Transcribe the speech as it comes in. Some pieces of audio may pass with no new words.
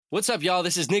What's up, y'all?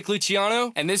 This is Nick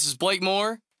Luciano. And this is Blake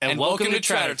Moore. And welcome to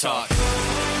Tratter Talk.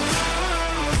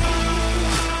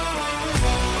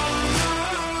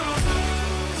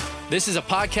 This is a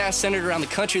podcast centered around the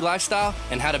country lifestyle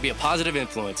and how to be a positive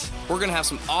influence. We're going to have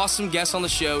some awesome guests on the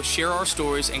show, share our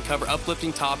stories, and cover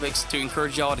uplifting topics to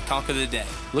encourage y'all to conquer the day.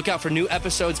 Look out for new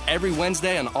episodes every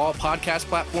Wednesday on all podcast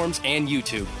platforms and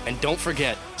YouTube. And don't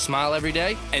forget, smile every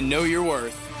day and know your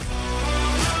worth.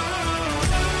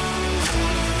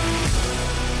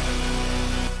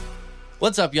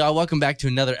 What's up, y'all? Welcome back to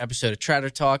another episode of Tratter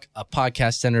Talk, a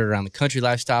podcast centered around the country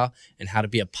lifestyle and how to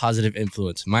be a positive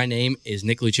influence. My name is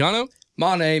Nick Luciano.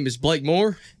 My name is Blake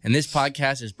Moore. And this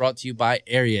podcast is brought to you by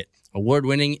Ariat,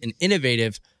 award-winning and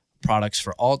innovative products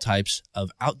for all types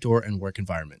of outdoor and work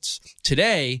environments.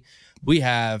 Today, we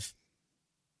have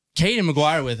Caden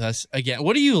McGuire with us again.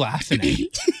 What are you laughing at?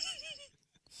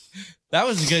 That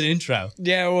was a good intro.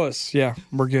 Yeah, it was. Yeah,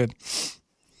 we're good.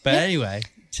 But anyway,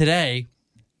 today,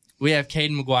 we have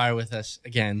Caden McGuire with us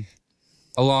again,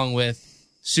 along with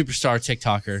superstar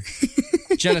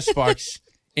TikToker, Jena Sparks.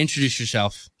 Introduce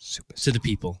yourself to the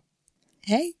people.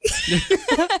 Hey.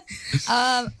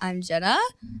 I'm Jena.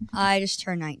 I just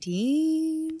turned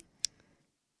 19.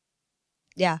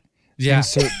 Yeah. Yeah.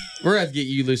 We're going to get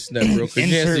you loosened up real quick.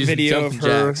 Insert video of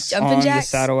her Jumping on jacks. the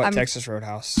saddle at I'm Texas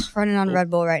Roadhouse. running on a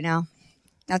Red Bull right now.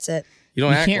 That's it. You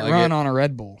don't You act can't like run it. on a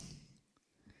Red Bull.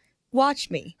 Watch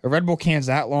me. A Red Bull can's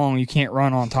that long, you can't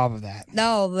run on top of that.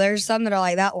 No, there's some that are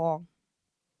like that long.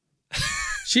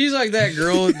 She's like that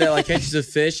girl that like catches a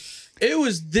fish. It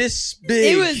was this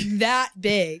big. It was that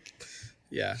big.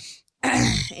 Yeah.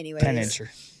 Anyways. 10-incher.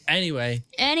 Anyway,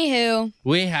 Anywho,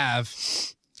 we have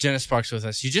Jena Sparks with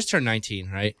us. You just turned 19,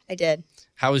 right? I did.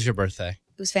 How was your birthday?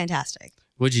 It was fantastic.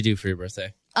 What'd you do for your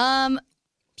birthday?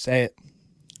 Say it.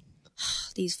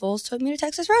 These fools took me to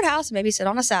Texas Roadhouse and maybe sit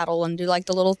on a saddle and do like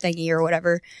the little thingy or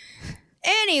whatever.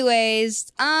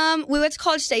 Anyways, we went to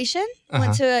College Station.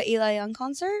 Went to an Eli Young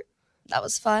concert. That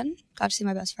was fun. Got to see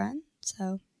my best friend.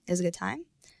 So it was a good time.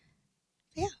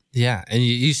 Yeah. Yeah, and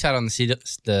you sat on the seat,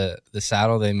 the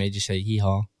saddle. They made you say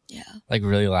 "yeehaw," Yeah. like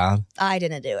really loud. I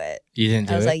didn't do it. You didn't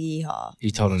do I was it. like, yeehaw.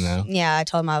 You told him no. Yeah, I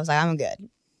told him I was like, I'm good.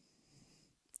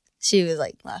 She was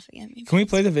like laughing at me. Can we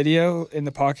play the video in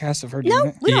the podcast of her doing No,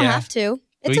 it? we don't Yeah. have to.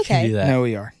 It's we okay. can do that. No,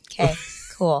 we are. Okay,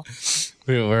 cool.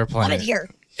 We're I playing want it here.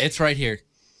 It's right here.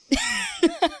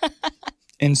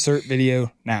 Insert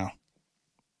video now.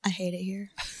 I hate it here.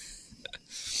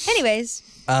 Anyways.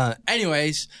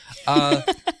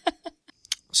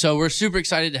 So we're super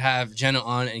excited to have Jena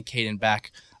on and Caden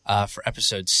back for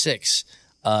episode 6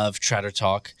 of Tratter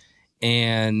Talk.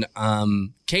 And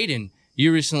Caden,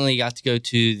 you recently got to go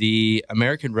to the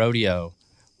American Rodeo.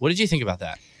 What did you think about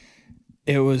that?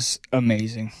 It was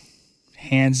amazing.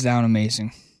 Hands down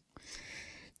amazing.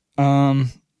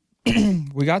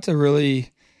 We got to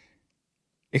really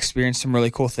experience some really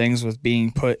cool things with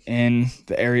being put in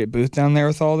the Ariat booth down there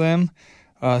with all them.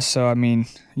 So, I mean,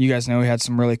 you guys know we had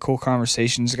some really cool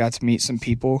conversations. Got to meet some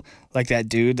people like that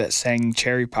dude that sang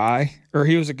Cherry Pie. Or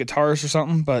he was a guitarist or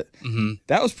something, but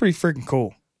that was pretty freaking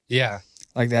cool. Yeah.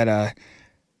 Like that,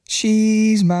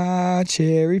 she's my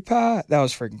cherry pie. That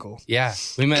was freaking cool. Yeah.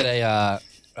 We met a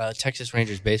Texas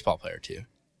Rangers baseball player, too.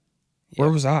 Where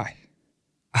was I?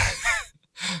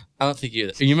 I don't think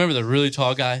you... You remember the really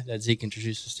tall guy that Zeke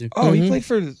introduced us to? Oh, he played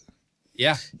for...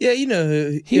 Yeah. Yeah, you know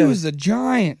who. He was a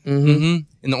giant. Mm-hmm.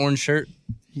 In the orange shirt?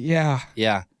 Yeah.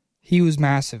 Yeah. He was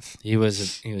massive. He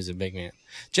was a big man.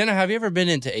 Jena, have you ever been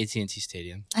into AT&T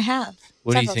Stadium? I have.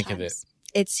 What do you several think of it? times.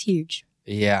 It's huge.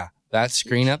 Yeah, that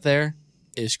screen up there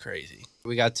is crazy.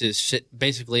 We got to sit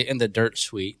basically in the dirt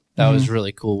suite. That was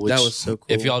really cool. That was so cool.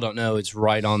 If y'all don't know, it's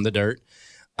right on the dirt.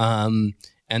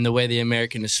 And the way the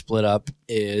American is split up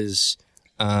is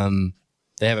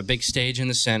they have a big stage in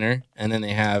the center, and then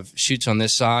they have chutes on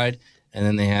this side, and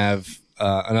then they have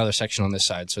another section on this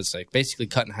side. So it's like basically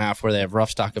cut in half where they have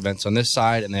rough stock events on this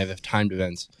side, and they have timed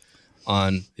events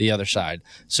on the other side.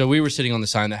 So we were sitting on the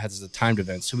side that has the timed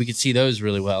events, so we could see those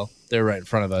really well. They're right in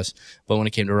front of us. But when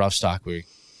it came to rough stock, we were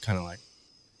kind of like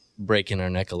breaking our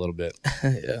neck a little bit.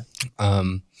 Yeah.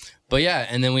 But yeah,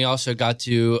 and then we also got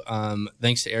to,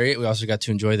 thanks to Ariat, we also got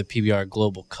to enjoy the PBR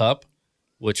Global Cup,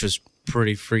 which was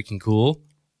pretty freaking cool.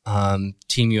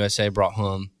 Team USA brought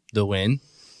home the win.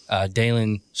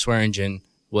 Dalen Swearingen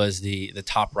was the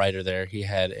top rider there. He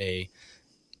had I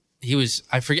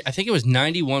think it was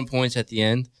 91 points at the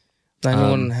end.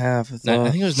 91 and a half. I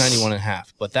think it was 91 and a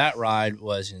half, but that ride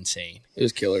was insane. It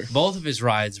was killer. Both of his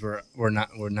rides were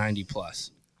 90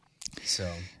 plus.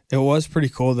 So It was pretty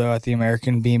cool, though, at the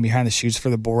American being behind the chutes for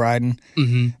the bull riding.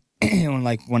 mm-hmm.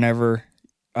 And whenever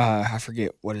I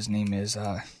forget what his name is.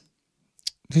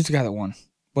 Who's the guy that won?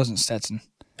 Wasn't Stetson.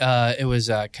 It was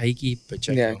Kaiki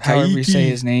Pacheco. Yeah, however you say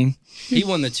his name. He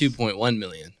won the $2.1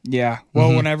 million. Yeah.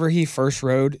 Well, whenever he first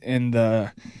rode in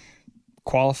the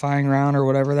qualifying round or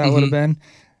whatever that would have been,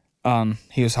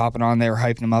 he was hopping on. They were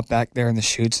hyping him up back there in the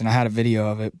chutes, and I had a video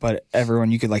of it. But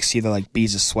everyone, you could like see the like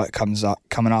beads of sweat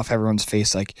coming off everyone's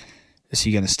face. Like, is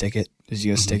he gonna stick it? Is he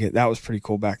gonna stick it? That was pretty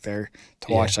cool back there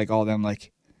to watch. Like all them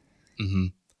like.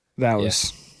 That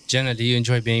was. Jena, do you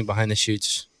enjoy being behind the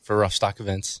chutes for rough stock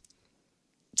events?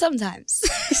 Sometimes.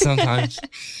 Sometimes.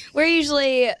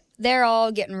 They're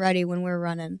all getting ready when we're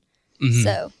running.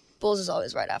 So bulls is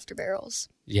always right after barrels.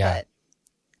 Yeah. But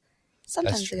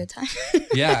sometimes a good time.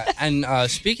 Yeah. And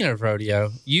speaking of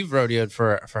rodeo, you've rodeoed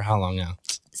for how long now?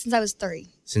 Since I was 3.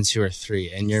 Since you were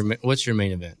 3. And what's your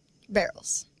main event?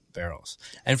 Barrels.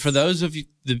 And for those of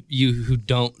you who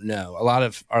don't know, a lot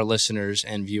of our listeners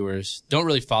and viewers don't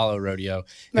really follow rodeo.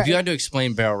 If you had to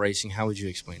explain barrel racing, how would you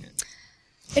explain it?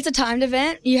 It's a timed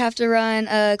event. You have to run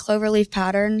a cloverleaf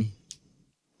pattern.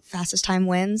 Fastest time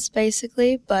wins,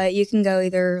 basically. But you can go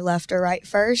either left or right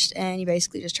first, and you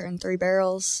basically just turn 3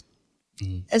 barrels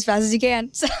as fast as you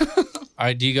can. So. All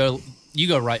right, you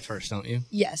go right first, don't you?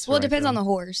 Yes. Well, it depends on the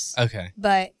horse. Okay.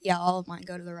 But yeah, all of mine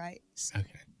go to the right. Okay.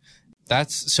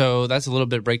 That's a little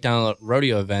bit of breakdown of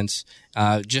rodeo events.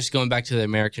 Just going back to the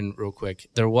American real quick,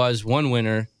 there was one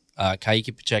winner,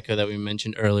 Kaiki Pacheco, that we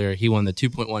mentioned earlier. He won the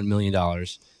 $2.1 million,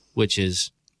 which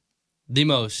is the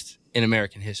most in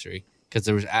American history because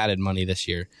there was added money this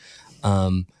year.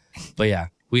 But yeah,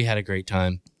 we had a great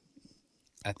time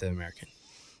at the American.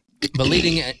 But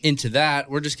leading into that,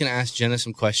 we're just going to ask Jena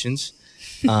some questions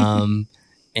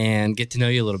and get to know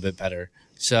you a little bit better.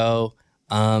 So,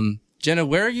 Jena,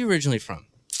 where are you originally from?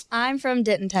 I'm from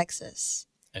Denton, Texas.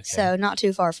 Okay. So not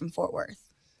too far from Fort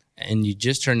Worth. And you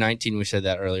just turned 19. We said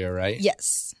that earlier, right?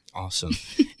 Yes. Awesome.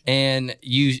 And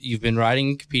you've been riding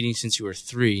and competing since you were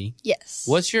 3. Yes.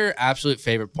 What's your absolute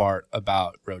favorite part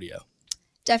about rodeo?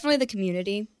 Definitely the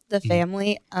community, the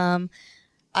family.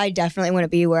 I definitely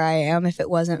wouldn't be where I am if it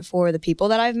wasn't for the people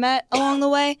that I've met along the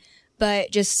way.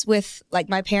 But just with like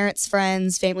my parents'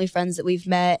 friends, family friends that we've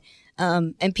met,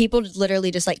 and people literally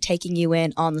just like taking you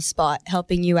in on the spot,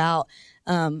 helping you out.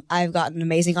 I've gotten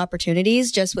amazing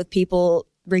opportunities just with people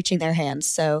reaching their hands.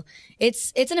 So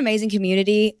it's an amazing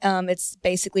community. It's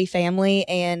basically family,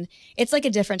 and it's like a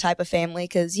different type of family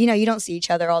because, you don't see each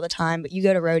other all the time, but you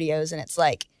go to rodeos and it's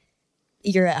like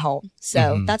you're at home.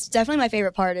 So that's definitely my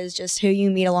favorite part is just who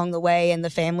you meet along the way and the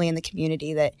family and the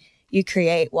community that you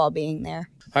create while being there.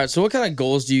 All right, so what kind of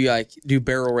goals do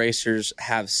barrel racers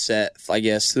have set, I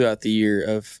guess, throughout the year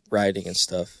of riding and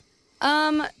stuff?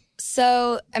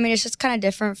 So, I mean, it's just kind of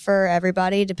different for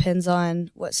everybody. Depends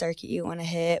on what circuit you want to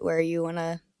hit, where you want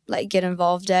to, get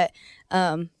involved at.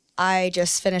 I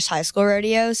just finished high school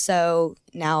rodeo, so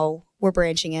now we're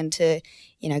branching into,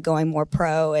 going more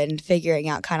pro and figuring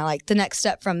out kind of, the next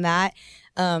step from that.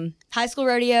 High school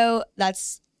rodeo,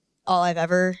 that's all I've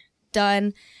ever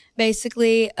done,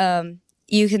 basically.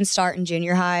 You can start in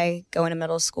junior high, go into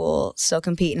middle school, still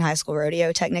compete in high school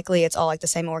rodeo. Technically, it's all the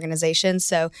same organization.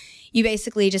 So you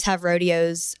basically just have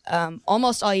rodeos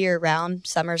almost all year round.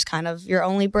 Summer's kind of your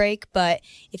only break. But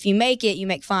if you make it, you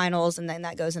make finals, and then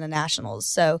that goes into nationals.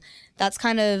 So that's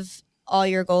kind of all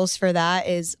your goals for that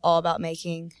is all about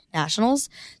making nationals.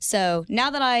 So now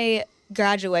that I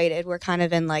graduated, we're kind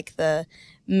of in the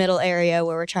middle area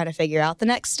where we're trying to figure out the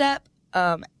next step.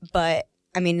 But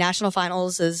I mean, national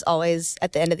finals is always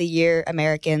at the end of the year.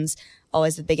 Americans,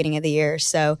 always the beginning of the year.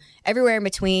 So everywhere in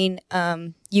between,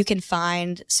 you can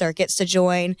find circuits to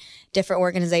join, different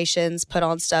organizations put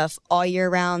on stuff all year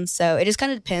round. So it just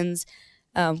kind of depends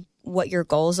what your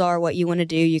goals are, what you want to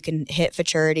do. You can hit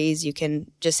futurities. You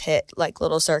can just hit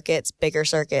little circuits, bigger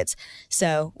circuits.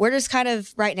 So we're just kind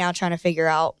of right now trying to figure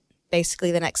out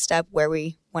basically the next step, where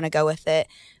we want to go with it.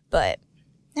 But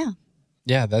yeah.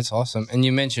 Yeah, that's awesome. And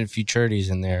you mentioned futurities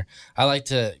in there. I like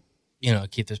to,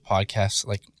 keep this podcast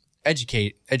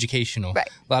educational. Right.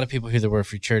 A lot of people hear the word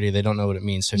futurity, they don't know what it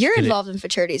means. So you're involved in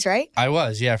futurities, right? I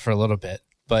was, yeah, for a little bit.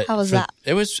 But how was that?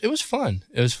 It was fun.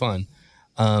 It was fun.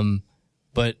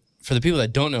 But for the people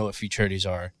that don't know what futurities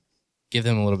are, give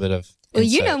them a little bit of Well,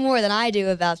 insight. you know more than I do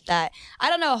about that. I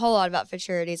don't know a whole lot about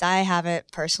futurities. I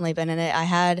haven't personally been in it. I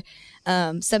had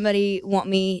somebody want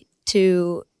me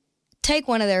to take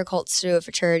one of their colts to a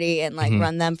futurity and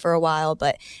run them for a while,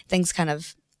 but things kind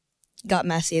of got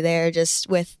messy there just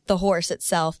with the horse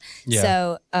itself. Yeah.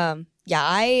 So,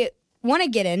 I want to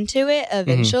get into it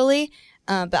eventually,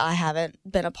 but I haven't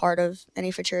been a part of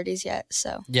any futurities yet.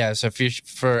 So yeah, so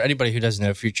for anybody who doesn't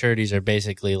know, futurities are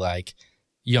basically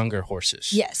younger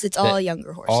horses. Yes, it's all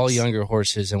younger horses. All younger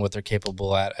horses and what they're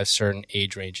capable at certain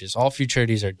age ranges. All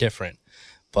futurities are different,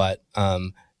 but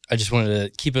I just wanted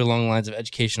to keep it along the lines of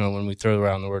educational when we throw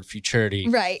around the word futurity.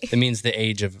 Right. It means the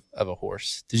age of a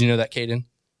horse. Did you know that, Caden?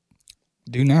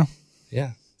 Do now.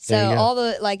 Yeah. So all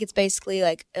the, like, it's basically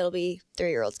like it'll be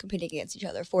 3-year-olds competing against each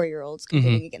other, 4-year-olds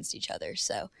competing against each other.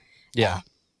 So yeah,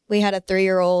 we had a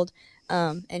 3-year-old,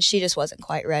 and she just wasn't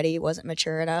quite ready, wasn't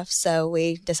mature enough. So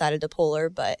we decided to pull her.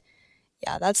 But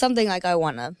yeah, that's something like I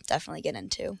want to definitely get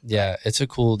into. Yeah, it's a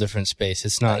cool different space.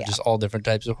 It's not just all different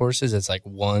types of horses. It's like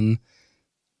one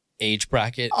age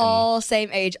bracket. All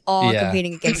same age, all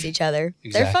competing against each other.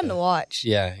 Exactly. They're fun to watch.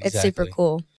 Yeah, exactly. It's super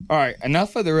cool. All right,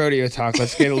 enough of the rodeo talk.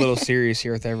 Let's get a little serious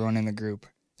here with everyone in the group.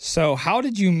 So how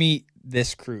did you meet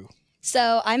this crew?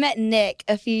 So I met Nick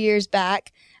a few years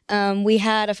back. We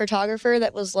had a photographer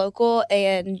that was local,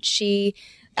 and she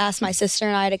asked my sister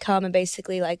and I to come and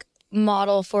basically like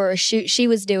model for a shoot she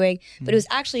was doing. But it was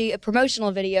actually a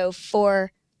promotional video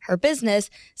for her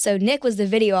business. So Nick was the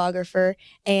videographer,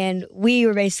 and we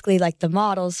were basically like the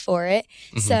models for it.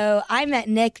 So I met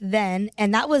Nick then,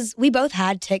 and we both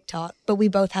had TikTok, but we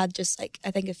both had just like,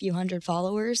 I think a few hundred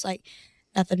followers, like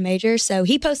nothing major. So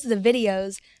he posted the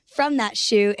videos from that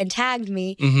shoot and tagged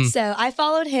me. So I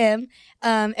followed him,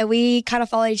 and we kind of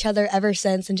followed each other ever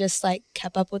since and just like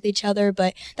kept up with each other.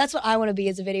 But that's what I want to be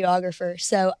as a videographer.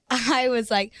 So I was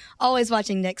like always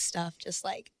watching Nick's stuff, just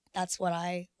like that's what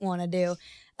I want to do.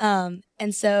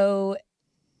 And so,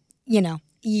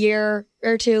 year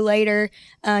or two later,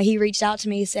 he reached out to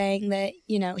me saying that,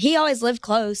 he always lived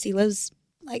close. He lives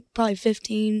like probably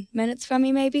 15 minutes from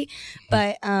me maybe.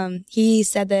 But he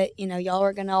said that, y'all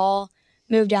were going to all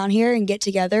move down here and get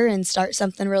together and start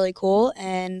something really cool,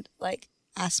 and like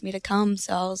asked me to come.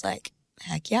 So I was like,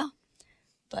 heck yeah.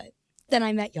 But then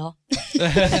I met y'all.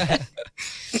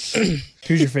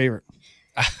 Who's your favorite?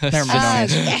 Never mind.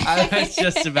 I was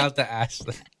just about to ask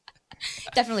that.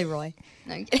 Definitely Roy.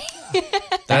 No, I'm kidding.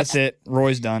 That's it.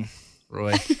 Roy's done.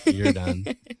 Roy, you're done.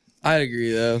 I'd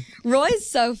agree though. Roy's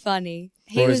so funny.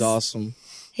 Roy's awesome.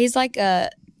 He's like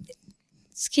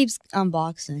just keeps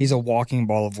unboxing. He's a walking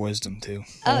ball of wisdom too.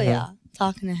 Oh yeah,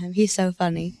 talking to him, he's so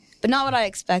funny, but not what I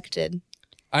expected.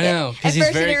 I know. At first, he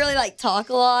didn't really like talk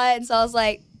a lot, and so I was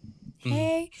like,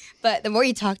 "Hey," but the more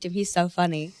you talk to him, he's so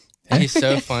funny. He's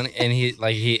so funny, and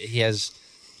he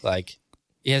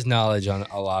has knowledge on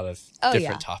a lot of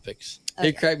different topics.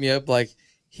 It cracked me up. Like,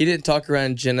 he didn't talk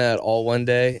around Jena at all one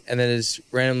day, and then just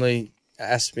randomly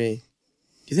asked me,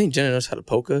 "Do you think Jena knows how to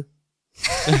polka?"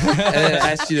 And then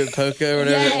asked you to polka or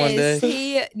whatever one day.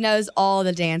 He knows all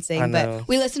the dancing, I know. but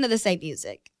we listen to the same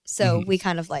music, so we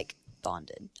kind of like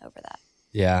bonded over that.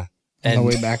 Yeah, On and the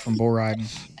way back from bull riding.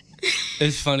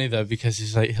 it's funny though because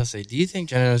he'll say, "Do you think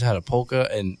Jenna knows how to polka?"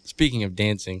 And speaking of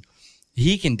dancing,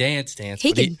 he can dance.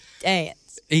 He but can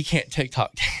dance. He can't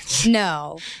TikTok dance.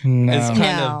 No, It's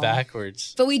kind No. of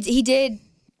backwards. but he did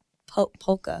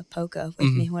polka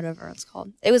with me, whatever it's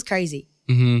called. It was crazy.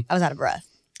 I was out of breath.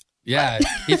 Yeah,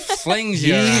 he flings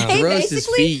you around. He throws his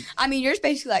basically, feet. I mean, you're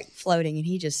basically like floating, and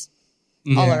he just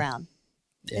all around.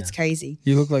 Yeah. It's crazy.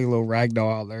 You look like a little rag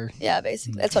doll out there. Yeah,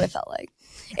 basically, that's what it felt like.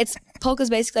 Polka's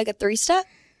basically like a 3-step,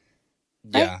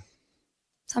 Yeah,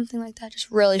 something like that,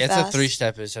 just really it's fast. a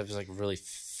 3-step. It's like really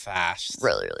fast.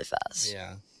 really, really fast.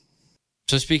 Yeah.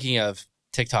 So speaking of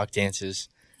TikTok dances,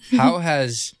 how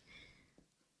has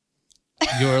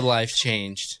your life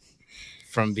changed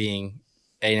from being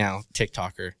a now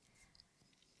TikToker?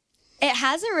 It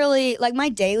hasn't really, like, my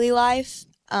daily life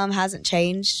hasn't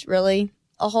changed really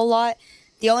a whole lot.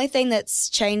 The only thing that's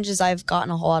changed is I've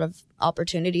gotten a whole lot of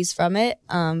opportunities from it,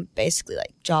 basically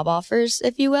like job offers,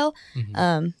 if you will.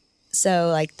 So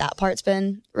like that part's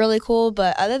been really cool.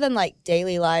 But other than like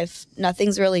daily life,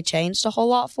 nothing's really changed a whole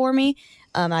lot for me.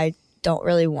 I don't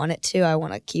really want it to. I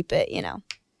want to keep it,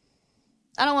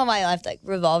 I don't want my life to like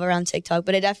revolve around TikTok,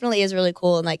 but it definitely is really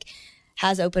cool and like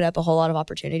has opened up a whole lot of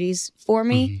opportunities for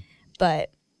me.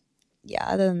 But yeah,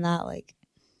 other than that, like,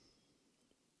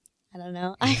 I don't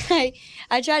know.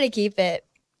 I try to keep it,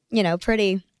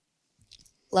 pretty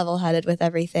level-headed with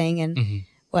everything and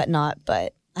whatnot.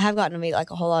 But I have gotten to meet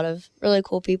like a whole lot of really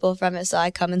cool people from it. So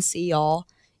I come and see y'all,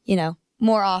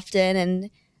 more often and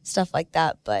stuff like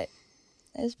that. But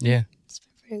it's been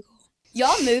pretty cool.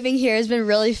 Y'all moving here has been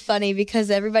really funny because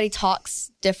everybody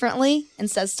talks differently and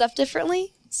says stuff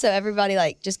differently. So everybody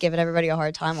like just giving everybody a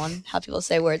hard time on how people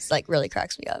say words like really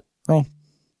cracks me up. Wrong.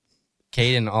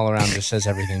 Caden all around just says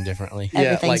everything differently.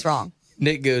 Everything's wrong.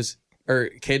 Nick goes, or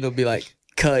Caden will be like,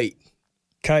 kite.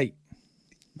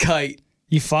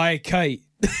 You fly a kite.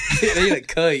 They need a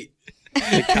kite.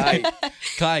 A kite.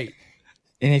 Kite.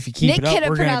 And if you keep Nick it up, could have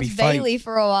we're going to be pronounced fighting. Bailey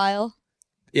for a while.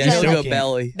 Yeah, So- she'll Still go can't.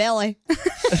 belly. Belly.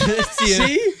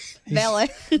 See? Belly.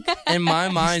 In my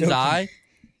mind's Still eye,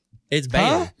 it's Huh?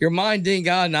 Bailey. Your mind ain't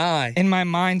got an eye. In my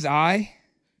mind's eye,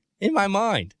 In my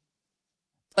mind.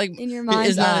 Like, In your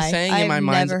mind's isn't that eye. a saying? In my I've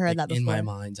mind's never heard that In my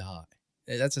before. mind's eye.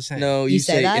 That's a saying. No, You you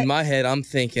say say, that? in my head, I'm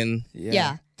thinking.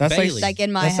 Yeah. That's Bailey. Like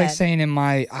in my that's head. like saying in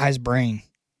my eye's brain.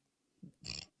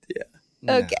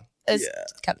 No. Okay. It's, Yeah.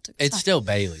 kind of took It's time. still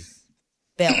Bailey.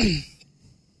 Billy.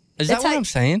 Is That's that what how- I'm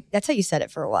saying? That's how you said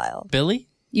it for a while. Billy?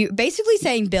 You basically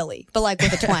saying Billy, but like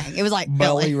with a twang. It was like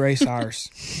Belly Billy. Ray Cyrus.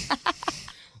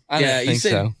 I Yeah, don't you think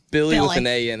said so. Billy with Billy. an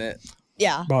A in it.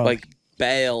 Yeah. Belly. Like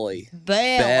Bailey.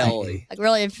 Bailey. Bailey. Like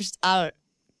really interesting. I don't.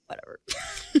 Whatever.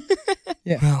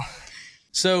 Well,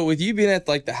 So with you being at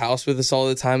like the house with us all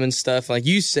the time and stuff, like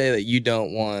you say that you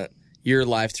don't want your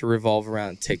life to revolve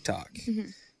around TikTok. Mm-hmm.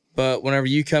 But whenever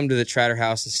you come to the Tratter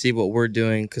house and see what we're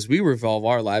doing, because we revolve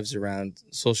our lives around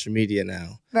social media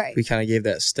now, Right. we kind of gave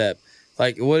that step.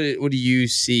 Like, what do you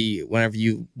see whenever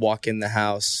you walk in the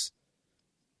house?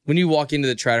 When you walk into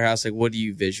the Tratter house, like, what do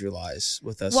you visualize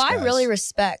with us? Well, I guys? really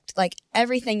respect like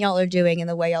everything y'all are doing and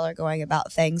the way y'all are going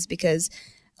about things because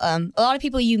a lot of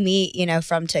people you meet, you know,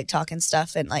 from TikTok and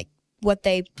stuff, and like what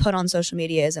they put on social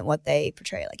media isn't what they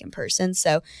portray like in person.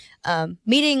 So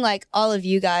meeting like all of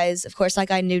you guys, of course, like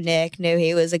I knew Nick, knew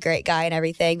he was a great guy and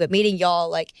everything, but meeting y'all,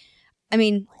 like, I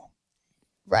mean,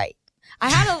 right. I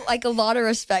had a lot of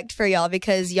respect for y'all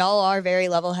because y'all are very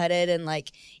level headed and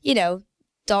like, you know,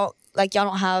 y'all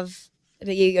don't have,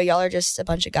 y'all are just a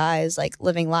bunch of guys like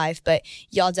living life, but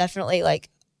y'all definitely like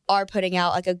are putting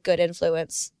out like a good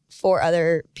influence for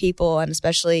other people, and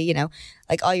especially, you know,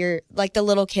 like all your like the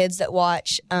little kids that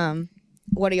watch one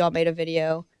of y'all made a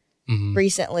video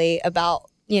recently about,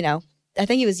 you know, I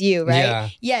think it was you, right? Yeah.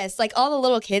 Yes, like all the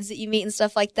little kids that you meet and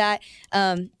stuff like that,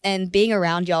 and being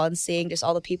around y'all and seeing just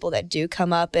all the people that do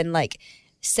come up and like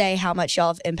say how much y'all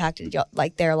have impacted y'all,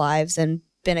 like their lives and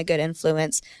been a good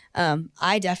influence.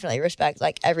 I definitely respect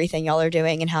like everything y'all are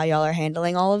doing and how y'all are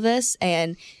handling all of this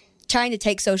and trying to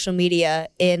take social media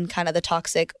in kind of the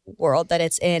toxic world that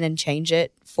it's in and change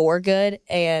it for good,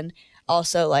 and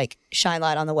also like shine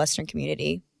light on the Western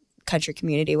community, country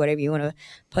community, whatever you want to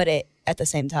put it, at the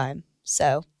same time.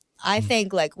 So I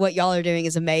think like what y'all are doing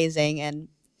is amazing and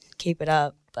keep it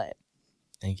up. But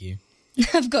thank you.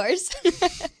 of course.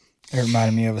 It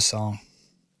reminded me of a song.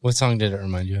 What song did it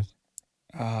remind you of?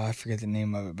 I forget the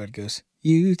name of it, but it goes,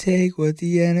 "You take what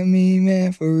the enemy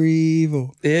meant for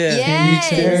evil." Yeah.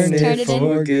 Yes, You turn turn it it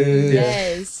for good.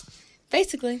 Yes.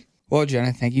 Basically. Well,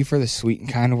 Jenna, thank you for the sweet and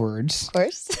kind words. Of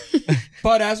course.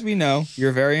 But as we know,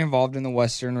 you're very involved in the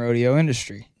Western rodeo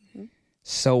industry.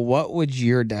 So what would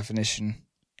your definition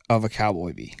of a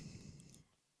cowboy be?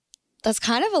 That's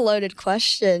kind of a loaded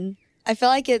question. I feel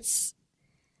like it's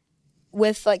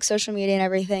with like social media and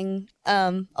everything,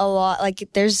 a lot like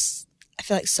there's I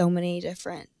feel like so many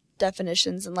different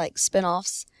definitions and like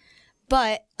spin-offs.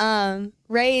 But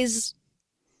raised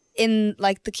in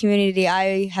like the community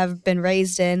I have been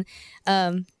raised in,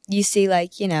 you see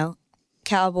like, you know,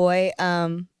 cowboy.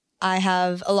 I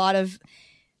have a lot of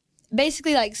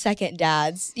basically like second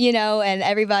dads, you know, and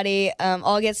everybody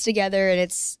all gets together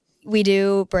and we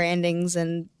do brandings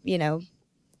and, you know,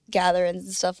 gatherings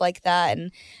and stuff like that.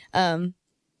 And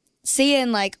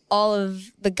seeing like all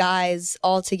of the guys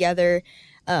all together,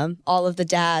 all of the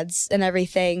dads and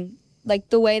everything, like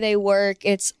the way they work,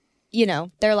 it's, you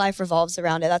know, their life revolves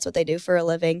around it. That's what they do for a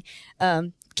living,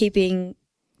 taking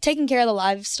care of the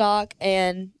livestock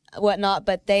and whatnot.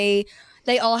 But they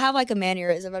all have like a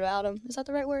mannerism about them. Is that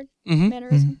the right word? Mm-hmm.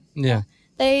 Mannerism? Yeah.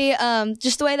 They,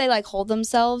 just the way they like hold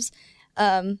themselves,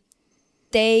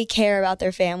 they care about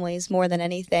their families more than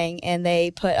anything, and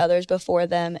they put others before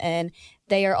them, and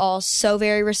they are all so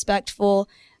very respectful.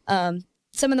 Some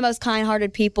of the most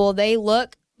kind-hearted people. They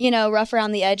look, you know, rough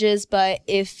around the edges, but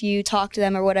if you talk to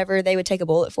them or whatever, they would take a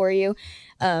bullet for you.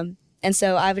 And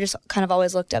so I've just kind of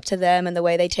always looked up to them and the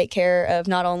way they take care of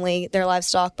not only their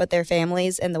livestock, but their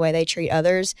families and the way they treat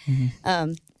others.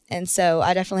 And so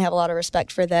I definitely have a lot of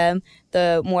respect for them.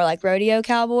 The more like rodeo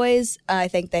cowboys, I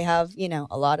think they have, you know,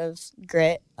 a lot of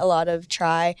grit, a lot of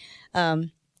try.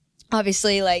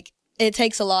 Obviously, like, it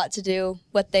takes a lot to do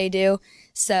what they do.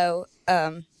 So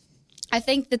I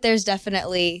think that there's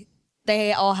definitely,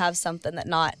 they all have something that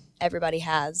not everybody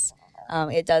has.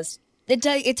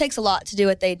 It takes a lot to do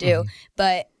what they do,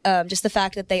 but just the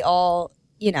fact that they all,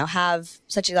 you know, have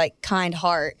such a like kind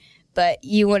heart, but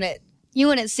you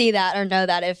wouldn't see that or know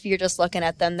that if you're just looking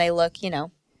at them. They look, you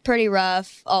know, pretty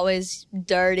rough, always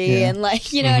dirty, and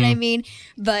like, you know what I mean?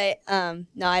 But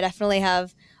no, I definitely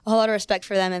have a whole lot of respect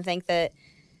for them and think that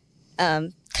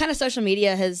kind of social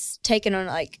media has taken on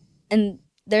like, and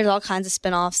there's all kinds of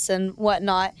spinoffs and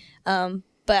whatnot. But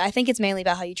I think it's mainly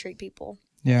about how you treat people.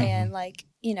 Yeah. And like,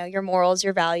 you know, your morals,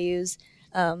 your values,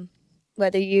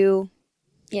 whether you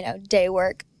know, day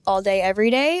work all day, every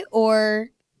day, or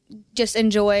just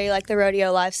enjoy like the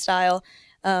rodeo lifestyle.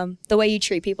 The way you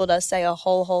treat people does say a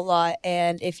whole lot.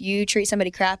 And if you treat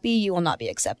somebody crappy, you will not be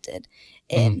accepted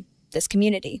in this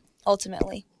community,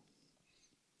 ultimately.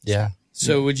 Yeah.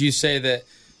 So would you say that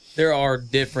there are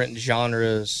different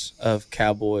genres of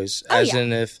cowboys? Oh, As yeah.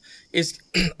 in if it's,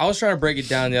 I was trying to break it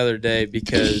down the other day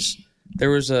because there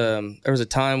was a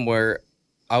time where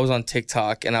I was on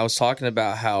TikTok and I was talking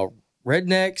about how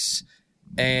rednecks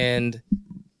and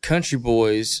country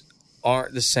boys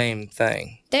aren't the same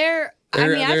thing. They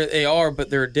are, but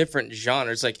they're different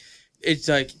genres. Like it's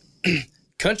like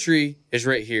country is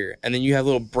right here, and then you have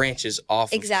little branches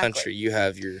off of country. You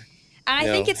have your and I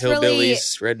think it's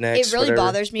hillbillies, rednecks. It really whatever.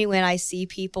 bothers me when I see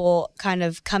people kind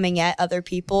of coming at other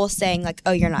people saying like,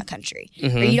 "Oh, you're not country," or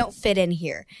 "You don't fit in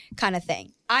here," kind of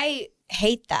thing. I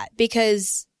hate that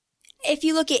because if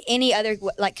you look at any other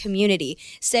like community,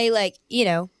 say like, you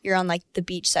know, you're on like the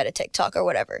beach side of TikTok or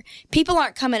whatever, people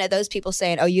aren't coming at those people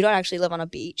saying, "Oh, you don't actually live on a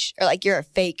beach," or like you're a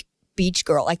fake beach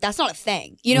girl. Like that's not a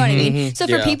thing. You know what I mean? So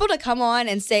for people to come on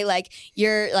and say like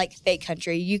you're like fake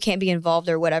country, you can't be involved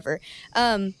or whatever.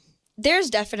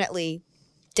 There's definitely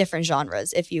different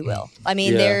genres, if you will. I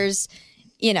mean, there's,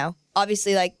 you know,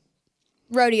 obviously like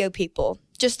rodeo people,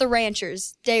 just the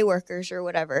ranchers, day workers or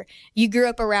whatever. You grew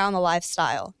up around the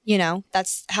lifestyle, you know,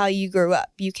 that's how you grew up.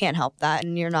 You can't help that.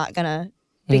 And you're not going to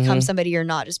become somebody you're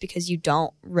not just because you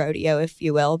don't rodeo, if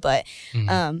you will. But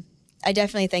I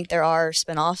definitely think there are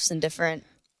spinoffs and different,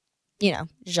 you know,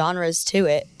 genres to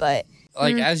it. But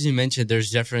like, as you mentioned,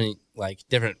 there's definitely like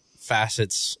different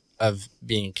facets of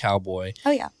being a cowboy.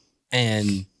 Oh, yeah.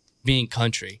 And being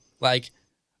country. Like,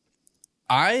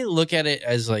 I look at it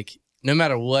as like, no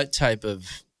matter what type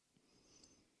of,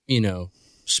 you know,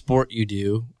 sport you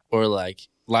do or like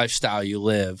lifestyle you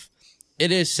live,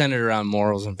 it is centered around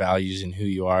morals and values and who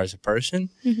you are as a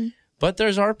person. But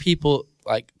there's people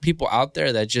out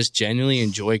there that just genuinely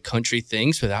enjoy country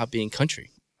things without being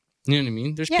country. You know what I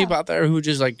mean? There's people out there who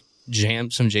just like jam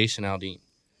some Jason Aldean.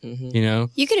 You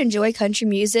know, you can enjoy country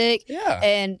music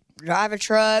and drive a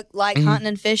truck, like hunting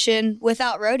and fishing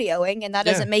without rodeoing, and that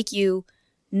doesn't make you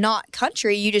not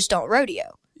country. You just don't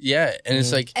rodeo. Yeah, and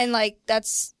it's like, and like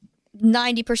that's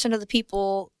 90% of the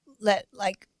people that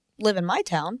like live in my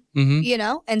town, you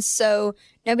know, and so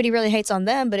nobody really hates on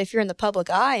them. But if you're in the public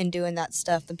eye and doing that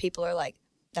stuff, then people are like,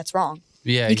 "That's wrong.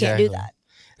 Yeah, you can't do that."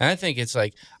 And I think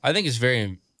it's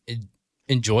very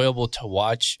enjoyable to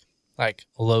watch like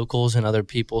locals and other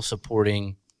people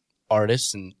supporting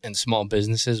artists and small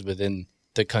businesses within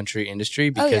the country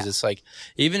industry, because it's like,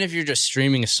 even if you're just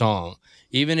streaming a song,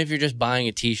 even if you're just buying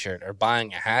a t-shirt or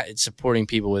buying a hat, it's supporting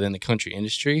people within the country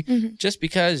industry just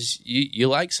because you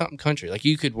like something country. Like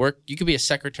you could be a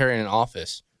secretary in an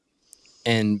office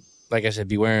and, like I said,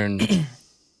 be wearing,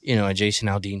 you know, a Jason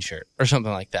Aldean shirt or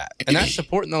something like that. And that's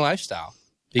supporting the lifestyle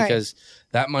because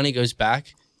that money goes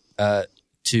back,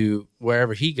 to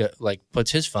wherever he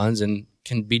puts his funds and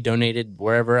can be donated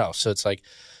wherever else. So it's like,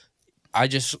 I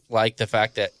just like the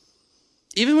fact that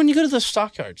even when you go to the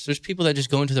stockyards, there's people that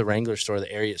just go into the Wrangler store, the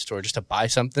Ariat store, just to buy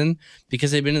something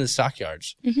because they've been in the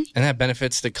stockyards. And that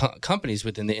benefits the companies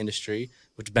within the industry,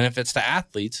 which benefits the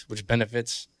athletes, which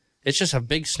benefits, it's just a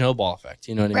big snowball effect.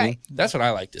 You know what I mean? That's what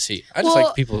I like to see. I just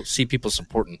like to see people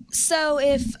supporting. So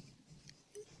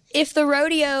if the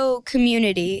rodeo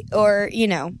community, or, you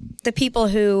know, the people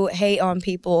who hate on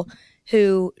people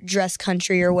who dress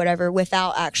country or whatever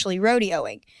without actually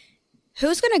rodeoing,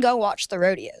 who's going to go watch the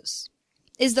rodeos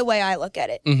is the way I look at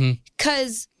it.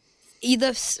 Because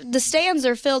the stands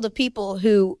are filled with people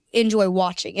who enjoy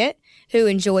watching it, who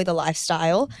enjoy the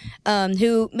lifestyle,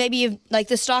 who maybe like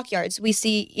the stockyards we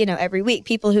see, you know, every week,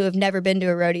 people who have never been to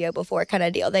a rodeo before kind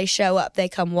of deal. They show up, they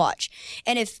come watch.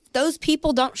 And if those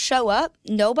people don't show up,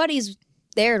 nobody's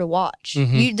there to watch.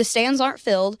 The stands aren't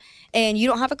filled and you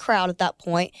don't have a crowd at that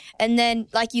point. And then,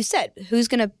 like you said, who's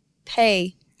going to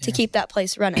pay to keep that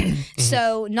place running?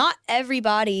 So not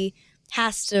everybody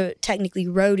has to technically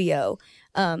rodeo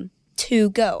to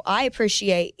go. I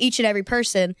appreciate each and every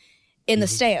person in the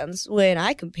stands when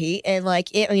I compete, and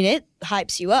like it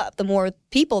hypes you up the more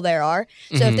people there are.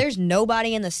 So if there's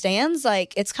nobody in the stands,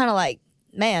 like it's kind of like,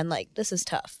 man, like this is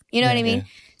tough. You know what I mean?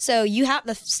 So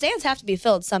the stands have to be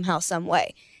filled somehow, some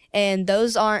way, and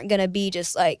those aren't going to be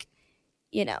just like,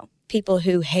 you know, people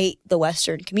who hate the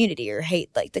Western community or hate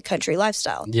like the country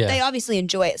lifestyle. They obviously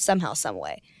enjoy it somehow, some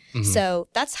way. So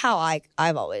that's how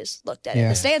I've always looked at it.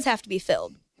 The stands have to be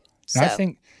filled. So. And I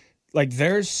think like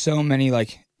there's so many,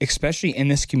 like, especially in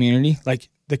this community, like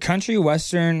the country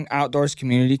western outdoors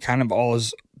community kind of all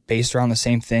is based around the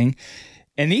same thing.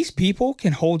 And these people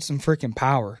can hold some freaking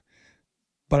power.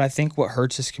 But I think what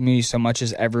hurts this community so much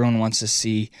is everyone wants to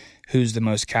see who's the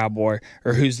most cowboy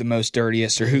or who's the most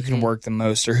dirtiest or who can work the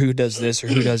most or who does this or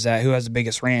who does that, who has the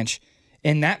biggest ranch.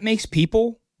 And that makes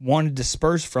people want to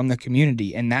disperse from the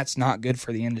community, and that's not good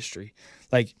for the industry.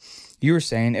 Like you were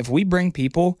saying, if we bring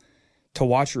people to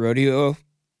watch rodeo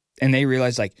and they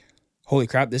realize, like, holy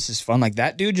crap, this is fun. Like,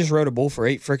 that dude just rode a bull for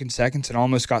 8 freaking seconds and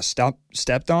almost got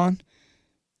stepped on.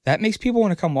 That makes people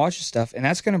want to come watch this stuff, and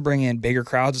that's going to bring in bigger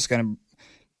crowds. It's going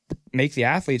to make the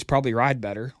athletes probably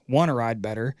want to ride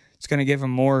better. It's going to give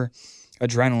them more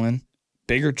adrenaline,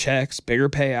 bigger checks, bigger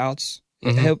payouts.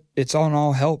 It's all in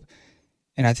all help.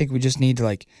 And I think we just need to,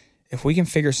 like, if we can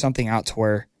figure something out to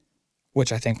where,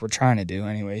 which I think we're trying to do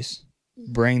anyways,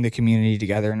 bring the community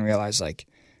together and realize, like,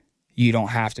 you don't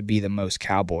have to be the most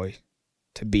cowboy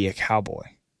to be a cowboy.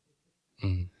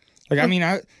 Like, I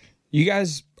mean, you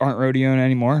guys aren't rodeoing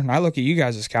anymore, and I look at you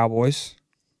guys as cowboys.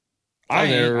 I've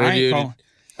never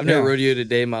rodeoed a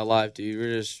day in my life,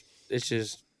 dude. It's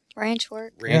just ranch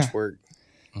work. Work.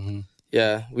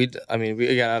 Yeah, we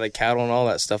got out of cattle and all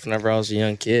that stuff whenever I was a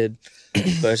young kid,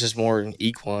 but it's just more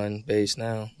equine based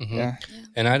now. Yeah,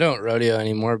 and I don't rodeo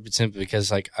anymore simply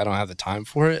because, like, I don't have the time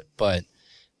for it. But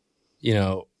you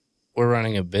know, we're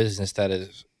running a business that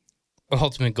is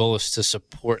ultimate goal is to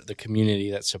support the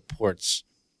community that supports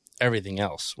everything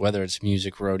else, whether it's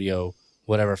music, rodeo,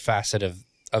 whatever facet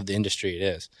of the industry it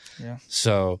is. Yeah.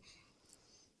 So,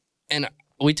 and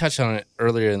we touched on it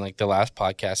earlier in, like, the last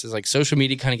podcast, is like social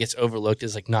media kind of gets overlooked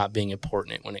as, like, not being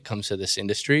important when it comes to this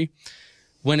industry,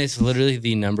 when it's literally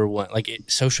the number one. Like,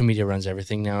 social media runs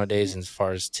everything nowadays as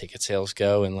far as ticket sales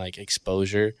go and, like,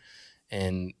 exposure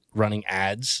and running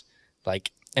ads.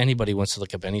 Like, anybody wants to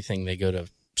look up anything, they go to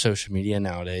social media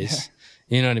nowadays.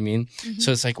 You know what I mean?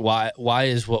 So it's like, why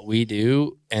is what we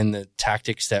do and the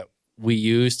tactics that we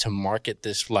use to market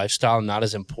this lifestyle not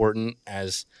as important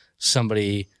as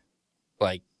somebody,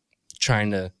 like,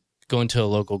 trying to go into a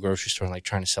local grocery store and, like,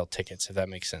 trying to sell tickets, if that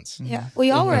makes sense. Yeah. Well,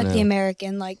 y'all were at the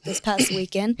American, like, this past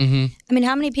weekend. I mean,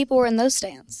 how many people were in those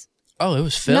stands? Oh, it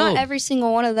was filled. Not every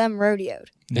single one of them rodeoed.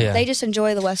 Yeah. They just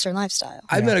enjoy the Western lifestyle.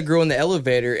 I met a girl in the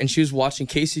elevator, and she was watching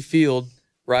Casey Field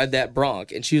ride that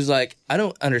bronc, and she was like, I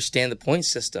don't understand the point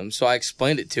system. So I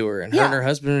explained it to her, and her and her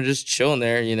husband were just chilling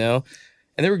there, you know,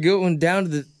 and they were going down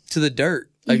to the dirt.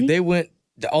 Like, they went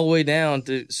all the way down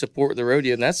to support the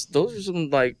rodeo, and those are some,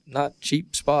 like, not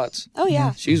cheap spots. Oh,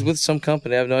 yeah. She was with some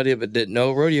company, I have no idea, but didn't know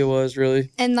what rodeo was,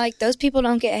 really. And, like, those people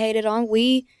don't get hated on.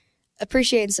 We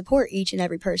appreciate and support each and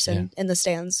every person in the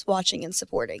stands watching and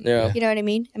supporting. Yeah. You know what I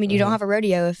mean? I mean, you don't have a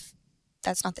rodeo if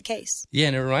that's not the case. Yeah,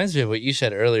 and it reminds me of what you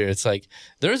said earlier. It's like,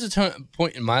 there was a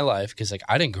point in my life, because, like,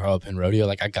 I didn't grow up in rodeo.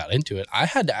 Like, I got into it. I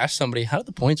had to ask somebody, how do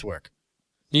the points work?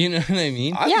 You know what I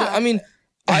mean? I mean,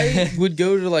 I would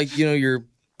go to, like, you know, your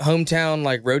hometown,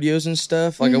 like, rodeos and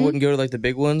stuff. Like, I wouldn't go to, like, the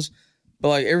big ones. But,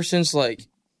 like, ever since, like,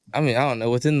 I mean, I don't know,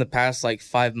 within the past, like,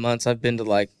 5 months, I've been to,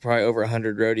 like, probably over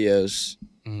 100 rodeos.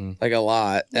 Like, a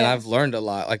lot. And I've learned a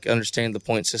lot, like, understanding the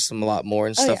point system a lot more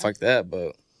and stuff like that.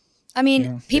 But I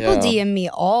mean, people DM me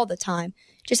all the time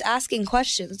just asking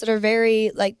questions that are very,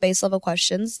 like, base level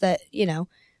questions that, you know,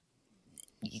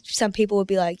 some people would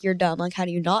be like, you're dumb. Like, how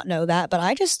do you not know that? But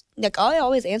I just, like, I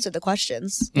always answer the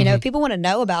questions. You know, if people want to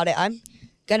know about it, I'm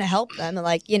going to help them and,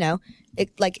 like, you know,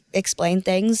 explain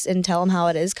things and tell them how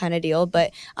it is, kind of deal.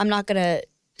 But I'm not going to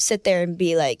sit there and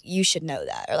be like, you should know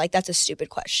that, or, like, that's a stupid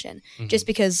question just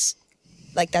because,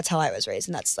 like, that's how I was raised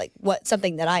and that's, like,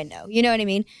 something that I know. You know what I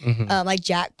mean? Like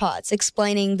jackpots,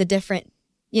 explaining the different,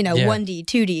 you know, 1D,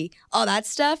 2D, all that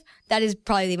stuff. That is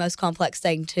probably the most complex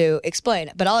thing to explain.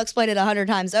 But I'll explain it 100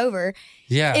 times over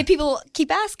if people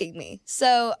keep asking me.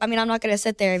 So, I mean, I'm not going to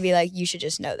sit there and be like, you should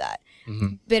just know that.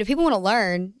 But if people want to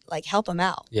learn, like, help them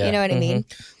out. You know what I mean?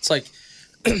 It's like,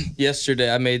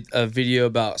 yesterday I made a video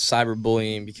about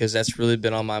cyberbullying because that's really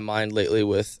been on my mind lately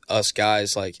with us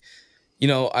guys. Like, you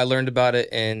know, I learned about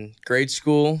it in grade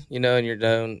school, you know, and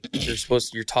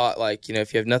you're taught, like, you know,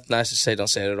 if you have nothing nice to say, don't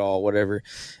say it at all, whatever.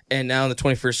 And now in the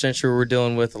 21st century, we're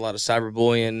dealing with a lot of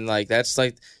cyberbullying. Like, that's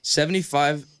like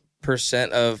 75%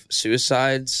 of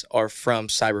suicides are from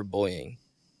cyberbullying.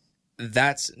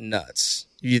 That's nuts.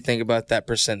 You think about that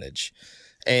percentage.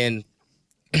 And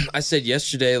I said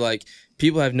yesterday, like,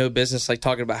 people have no business, like,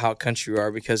 talking about how country you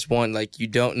are because, one, like, you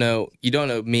don't know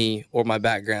me or my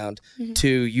background. 2,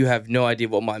 you have no idea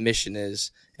what my mission is.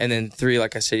 And then 3,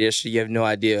 like I said yesterday, you have no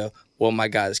idea what my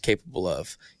God is capable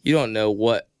of. You don't know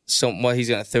what he's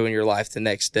going to throw in your life the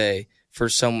next day for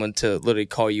someone to literally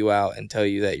call you out and tell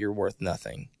you that you're worth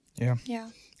nothing. Yeah. Yeah.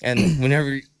 And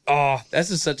whenever, that's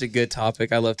just such a good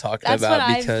topic. I love talking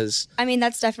about because. I mean,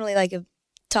 that's definitely like a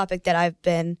topic that I've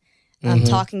been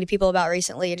talking to people about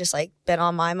recently. It just like been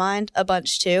on my mind a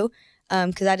bunch too.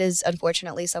 Because that is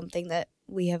unfortunately something that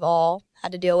we have all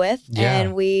had to deal with,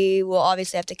 and we will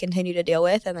obviously have to continue to deal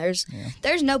with. And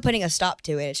there's no putting a stop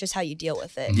to it. It's just how you deal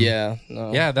with it. Yeah.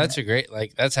 No. Yeah, that's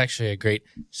actually a great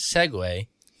segue.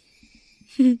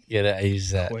 Yeah, I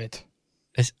use that. Quit.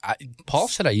 Paul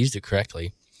said I used it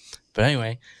correctly. But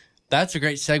anyway, that's a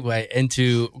great segue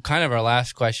into kind of our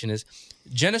last question is,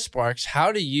 Jena Sparks,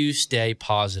 how do you stay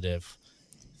positive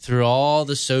through all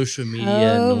the social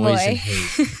media noise and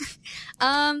hate?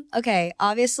 Okay,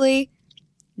 obviously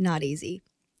not easy.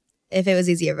 If it was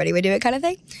easy, everybody would do it kind of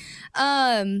thing.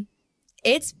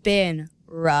 It's been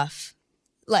rough.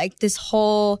 Like this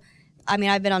whole, I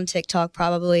mean, I've been on TikTok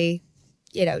probably,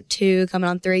 2 coming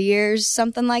on 3 years,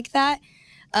 something like that.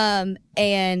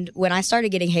 And when I started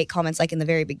getting hate comments, like in the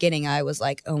very beginning, I was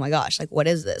like, oh my gosh, like what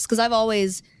is this? Because I've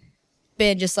always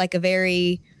been just like a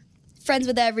very friends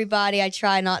with everybody. I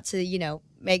try not to,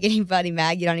 make anybody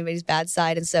mad, get on anybody's bad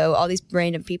side. And so all these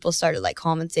random people started like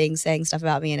commenting, saying stuff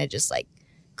about me, and it just like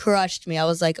crushed me. I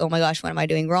was like, oh my gosh, what am I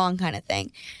doing wrong kind of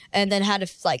thing. And then had to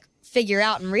like figure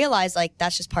out and realize like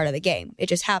that's just part of the game. It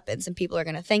just happens and people are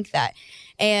going to think that.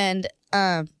 And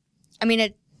I mean,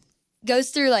 it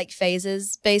goes through like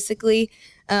phases basically.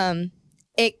 I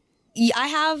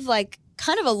have like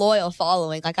kind of a loyal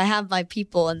following. Like I have my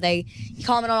people and they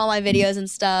comment on all my videos and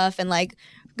stuff and like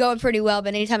going pretty well.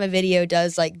 But anytime a video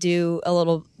does like do a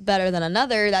little better than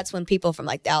another, that's when people from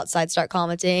like the outside start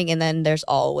commenting. And then there's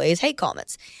always hate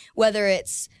comments, whether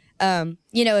it's, a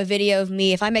video of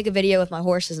me. If I make a video with my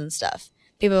horses and stuff,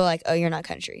 people are like, oh, you're not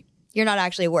country. You're not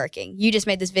actually working. You just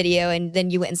made this video and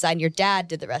then you went inside and your dad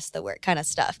did the rest of the work kind of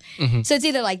stuff. Mm-hmm. So it's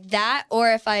either like that,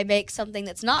 or if I make something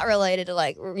that's not related to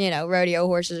like, rodeo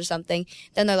horses or something,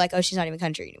 then they're like, oh, she's not even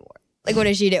country anymore. Like, what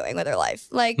is she doing with her life?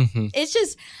 Like, It's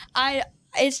just,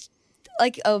 it's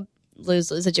like a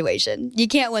lose-lose situation. You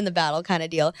can't win the battle kind of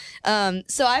deal.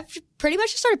 So I've pretty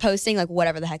much just started posting like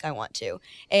whatever the heck I want to.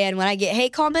 And when I get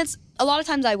hate comments, a lot of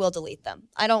times I will delete them.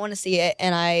 I don't want to see it.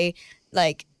 And I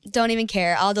like, don't even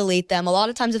care. I'll delete them. A lot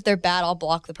of times if they're bad, I'll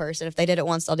block the person. If they did it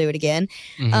once, I'll do it again.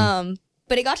 Mm-hmm.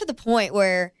 But it got to the point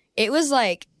where it was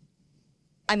like,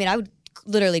 I mean, I would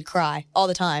literally cry all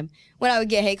the time when I would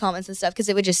get hate comments and stuff because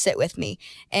it would just sit with me.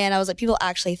 And I was like, people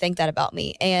actually think that about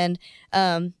me. And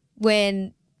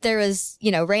when there was,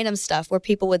 random stuff where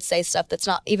people would say stuff that's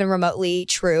not even remotely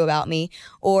true about me,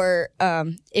 or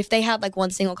if they had like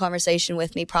one single conversation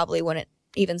with me, probably wouldn't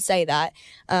even say that.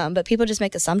 But people just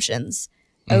make assumptions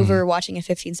over watching a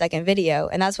 15-second video.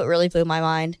 And that's what really blew my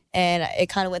mind. And it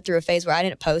kind of went through a phase where I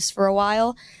didn't post for a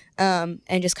while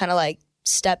and just kind of like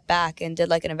stepped back and did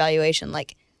like an evaluation.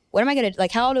 Like, what am I going to,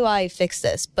 like, how do I fix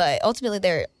this? But ultimately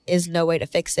there is no way to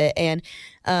fix it. And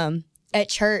at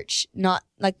church, not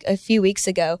like a few weeks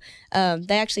ago,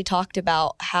 they actually talked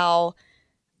about how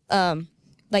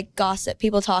like gossip,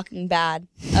 people talking bad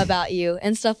about you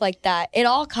and stuff like that. It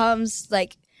all comes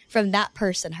like from that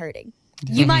person hurting.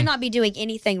 You might not be doing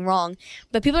anything wrong,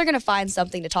 but people are going to find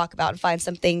something to talk about and find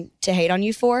something to hate on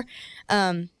you for.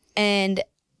 Just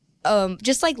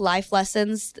like life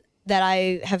lessons that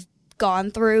I have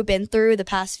been through the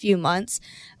past few months,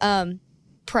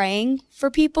 praying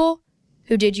for people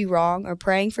who did you wrong or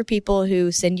praying for people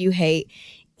who send you hate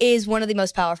is one of the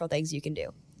most powerful things you can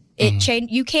do.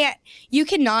 You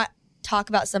cannot talk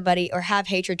about somebody or have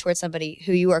hatred towards somebody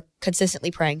who you are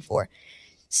consistently praying for.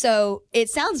 So it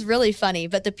sounds really funny,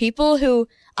 but the people who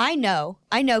I know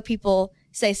people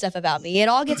say stuff about me. It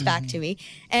all gets back to me.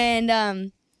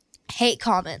 And hate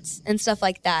comments and stuff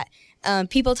like that.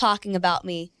 People talking about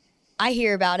me. I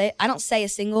hear about it. I don't say a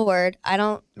single word. I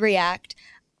don't react.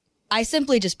 I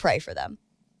simply just pray for them.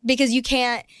 Because you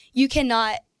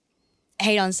cannot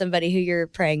hate on somebody who you're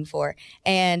praying for.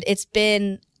 And it's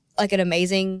been like an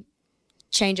amazing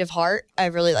change of heart. I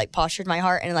really like postured my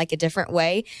heart in like a different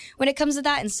way when it comes to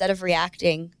that, instead of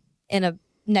reacting in a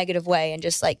negative way and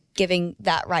just like giving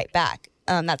that right back.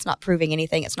 That's not proving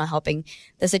anything. It's not helping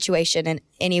the situation in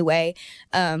any way.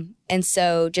 And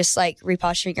so just like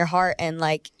reposturing your heart, and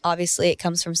like obviously it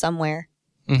comes from somewhere.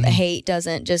 The hate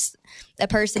doesn't just, a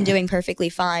person doing perfectly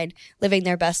fine, living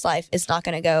their best life is not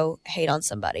going to go hate on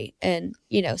somebody and,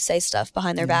 say stuff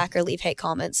behind their back or leave hate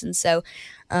comments. And so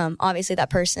obviously that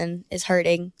person is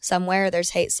hurting somewhere. There's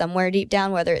hate somewhere deep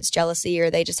down, whether it's jealousy or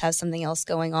they just have something else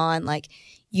going on. Like,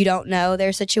 you don't know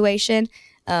their situation.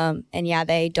 And yeah,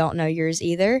 they don't know yours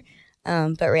either.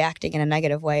 But reacting in a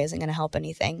negative way isn't going to help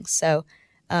anything. So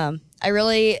praying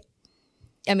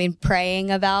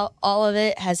about all of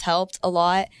it has helped a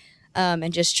lot.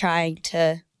 And just trying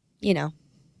to,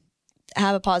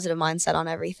 have a positive mindset on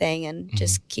everything and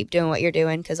just keep doing what you're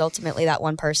doing, because ultimately that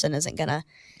one person isn't going to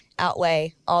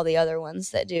outweigh all the other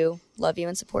ones that do love you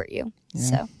and support you. Yeah.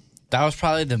 So that was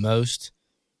probably the most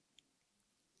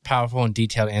powerful and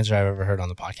detailed answer I've ever heard on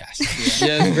the podcast.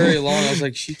 Yeah, it's very long. I was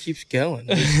like, she keeps going.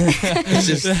 It's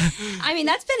just,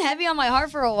 that's been heavy on my heart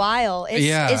for a while.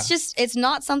 It's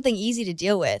not something easy to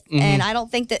deal with. And I don't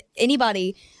think that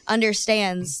anybody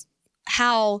understands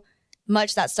how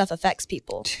much that stuff affects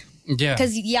people. Yeah.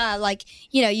 Because,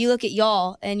 you look at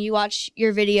y'all and you watch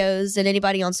your videos and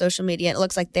anybody on social media, it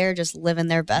looks like they're just living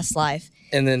their best life.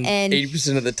 And then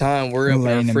 80% of the time, we're up in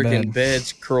our freaking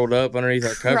beds, curled up underneath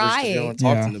our covers because we don't want to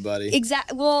talk to anybody.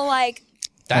 Exactly. Well,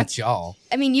 that's y'all.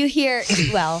 You hear,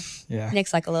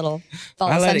 Nick's like a little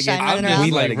ball of sunshine running around.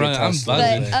 We let it get tough.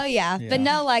 But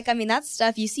no, that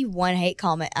stuff, you see one hate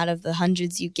comment out of the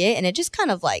hundreds you get, and it just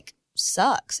kind of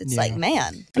sucks. It's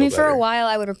man. For a while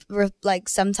I would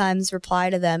sometimes reply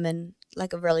to them in a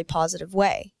really positive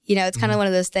way. It's kind of one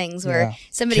of those things where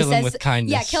somebody kill says with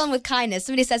kindness. Yeah, kill them with kindness.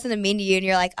 Somebody says something mean to you and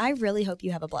you're like, I really hope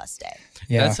you have a blessed day.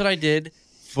 Yeah. That's what I did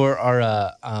for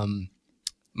our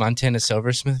Montana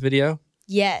Silversmith video.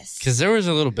 Yes. Because there was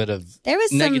a little bit of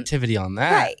negativity on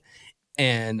that. Right.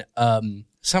 And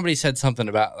somebody said something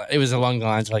about, it was along the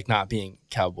lines of not being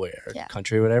cowboy or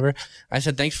country or whatever. I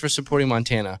said, thanks for supporting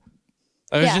Montana.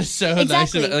 I was just so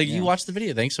nice. You watched the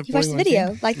video. Thanks for supporting Montana. You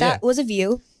watched the video. That was a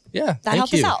view. Yeah. That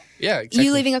helped us out. Yeah, exactly.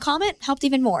 You leaving a comment helped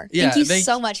even more. Yeah, thank you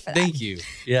so much for that. Thank you.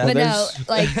 Yeah. But no,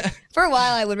 for a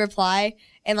while I would reply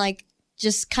and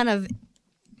just kind of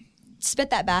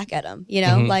spit that back at them, you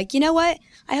know what?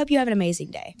 I hope you have an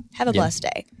amazing day. Have a blessed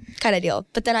day kind of deal.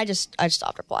 But then I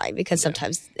stopped replying because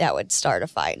sometimes that would start a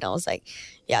fight. And I was like,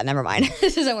 yeah, never mind.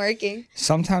 This isn't working.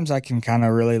 Sometimes I can kind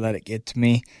of really let it get to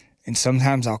me. And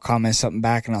sometimes I'll comment something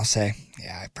back and I'll say,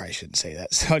 yeah, I probably shouldn't say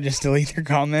that. So I'll just delete their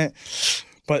comment.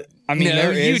 But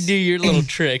you do your little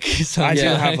trick. I do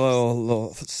have a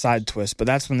little side twist, but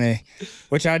that's when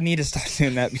which I need to stop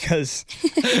doing that because.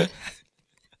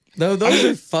 No, those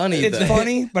are funny. It's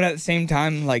funny, but at the same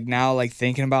time, now,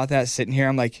 thinking about that, sitting here,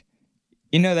 I'm like,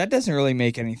 that doesn't really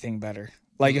make anything better.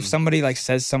 If somebody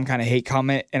says some kind of hate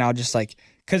comment, and I'll just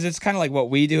because it's kind of what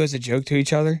we do as a joke to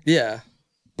each other. Yeah.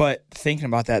 But thinking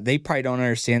about that, they probably don't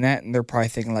understand that, and they're probably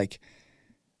thinking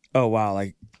oh wow,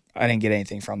 I didn't get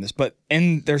anything from this. But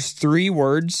there's 3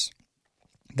 words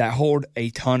that hold a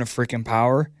ton of freaking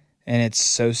power, and it's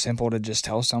so simple to just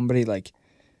tell somebody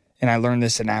and I learned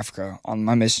this in Africa on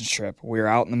my mission trip. We were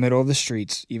out in the middle of the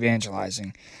streets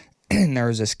evangelizing, and there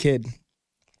was this kid.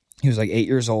 He was 8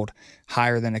 years old,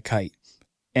 higher than a kite.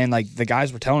 And the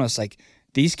guys were telling us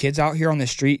these kids out here on the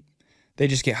street, they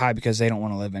just get high because they don't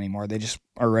want to live anymore. They just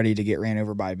are ready to get ran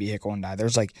over by a vehicle and die.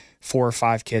 There's 4 or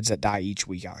 5 kids that die each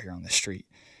week out here on the street.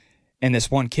 And this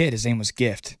one kid, his name was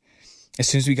Gift. As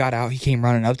soon as we got out, he came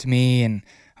running up to me, and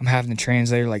I'm having the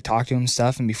translator talk to him and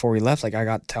stuff. And before we left, I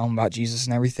got to tell him about Jesus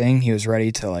and everything. He was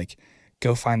ready to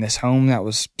go find this home that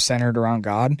was centered around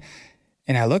God.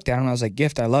 And I looked at him and I was like,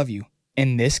 Gift, I love you.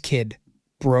 And this kid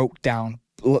broke down,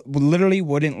 literally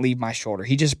wouldn't leave my shoulder.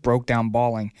 He just broke down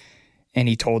bawling. And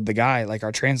he told the guy,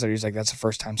 our translator, he's like, that's the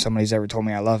first time somebody's ever told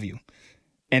me I love you.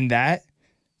 And that,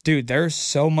 dude, there's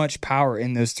so much power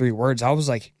in those 3 words. I was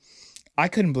I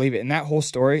couldn't believe it. And that whole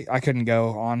story, I couldn't go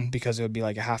on because it would be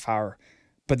a half hour.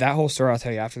 But that whole story I'll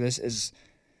tell you after this is,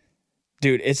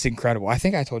 dude, it's incredible. I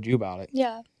think I told you about it.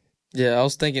 Yeah. Yeah, I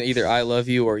was thinking either I love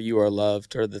you or you are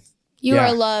loved or the. You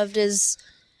are loved is.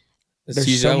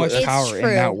 There's so much power in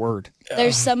that word.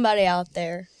 There's somebody out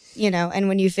there, and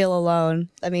when you feel alone,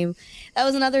 that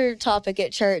was another topic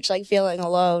at church, feeling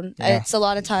alone. Yeah. It's a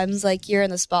lot of times you're in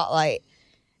the spotlight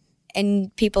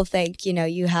and people think,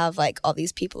 you have all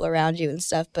these people around you and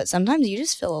stuff, but sometimes you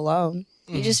just feel alone.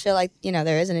 You just feel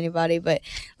there isn't anybody, but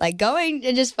going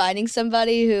and just finding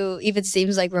somebody who even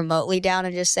seems remotely down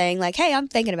and just saying hey, I'm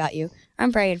thinking about you.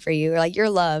 I'm praying for you. Or you're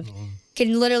loved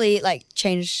can literally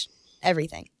change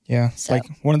everything. Yeah. So.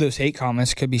 One of those hate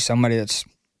comments could be somebody that's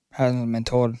hasn't been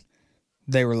told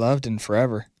they were loved in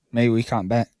forever. Maybe we comment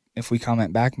back. If we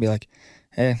comment back and be like,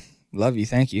 hey, love you.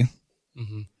 Thank you.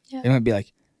 Mm-hmm. Yeah. They might be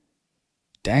like,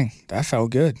 dang, that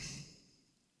felt good.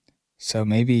 So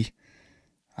maybe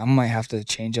I might have to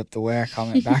change up the way I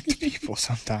comment back to people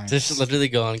sometimes. Just literally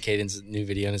go on Caden's new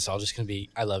video and it's all just going to be,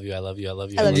 I love you, I love you, I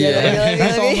love you. I love you, I love you, I love you.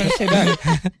 That's all I'm going to say back.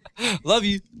 Love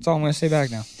you. That's all I'm going to say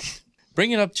back now.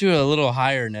 bring it up to a little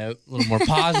higher note, a little more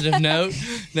positive note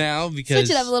now because Switch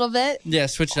it up a little bit. Yeah,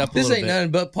 switch it up a This little ain't bit.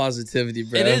 nothing but positivity,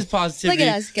 bro. It is positivity. Look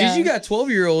at us go. Because you got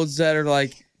 12-year-olds that are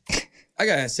like, I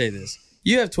gotta say this.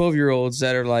 You have 12-year-olds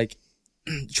that are like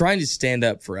trying to stand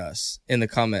up for us in the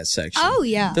comment section. Oh,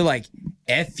 yeah. They're like,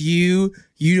 F you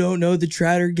don't know the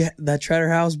Trotter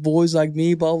House boys like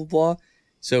me, blah, blah, blah.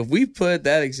 So if we put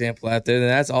that example out there, then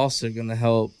that's also going to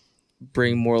help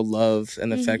bring more love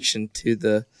and affection to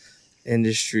the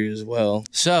industry as well.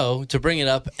 So to bring it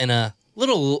up in a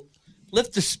little,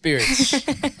 lift the spirits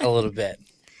a little bit,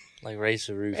 like raise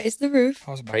the roof. Raise the roof.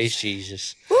 Praise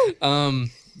Jesus.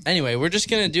 Anyway, we're just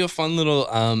gonna do a fun little.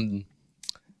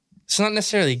 It's not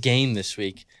necessarily a game this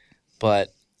week, but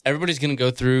everybody's gonna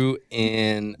go through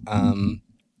and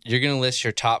you're gonna list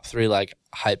your top 3 like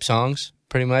hype songs,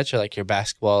 pretty much, or like your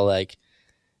basketball, like,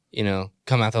 you know,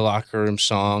 come out the locker room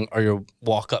song, or your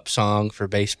walk up song for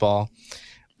baseball,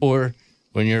 or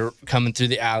when you're coming through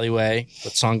the alleyway,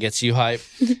 what song gets you hype?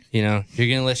 You know, you're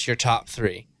gonna list your top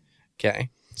 3. Okay,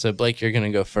 so Blake, you're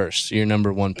gonna go first. Your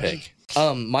number 1 pick.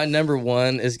 My number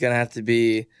 1 is going to have to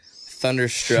be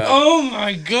Thunderstruck. Oh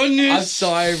my goodness! I'm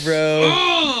sorry, bro.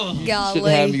 Should have me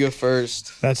Golly. go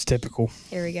first. That's typical.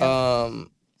 Here we go.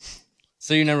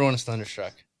 So your number 1 is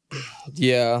Thunderstruck.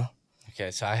 Yeah.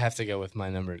 Okay, so I have to go with my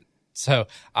number. So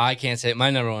I can't say my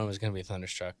number 1 was going to be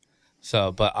Thunderstruck.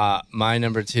 So, but my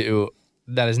number 2,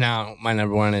 that is now my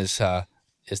number 1, is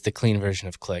the clean version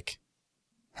of Click.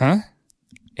 Huh?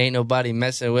 Ain't nobody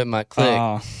messing with my Click.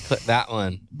 Oh. Click that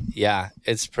one. Yeah,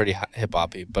 it's pretty hip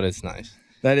hoppy, but it's nice.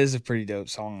 That is a pretty dope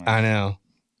song. I know,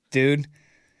 Dude,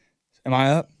 am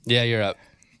I up? Yeah, you're up.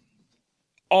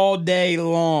 All day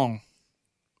long.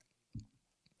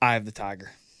 Eye of the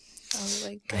Tiger. Oh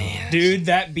my God. Dude,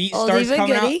 that beat Oldie starts but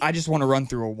coming out. goodie. I just want to run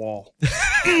through a wall.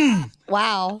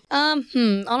 Wow. On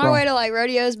our way to like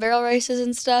rodeos, barrel races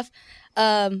and stuff,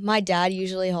 my dad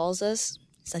usually hauls us.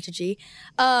 Such a G.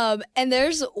 And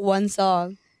there's one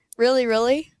song. Really,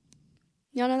 really?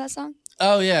 Y'all know that song?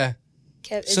 Oh yeah,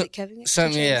 Is it Kevin?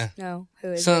 some- James? yeah. No.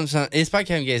 Who is some it's by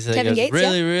Kevin Gates. That Kevin goes, Gates,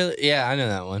 really, really. Yeah, I know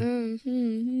that one. it?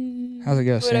 Mm-hmm. How's it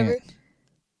go? Sing Whatever. it.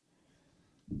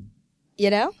 You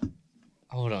know?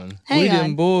 Hold on. We Hang them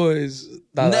on. boys.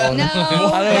 No. I don't know.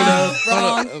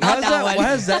 Wrong. How's Not that that? one.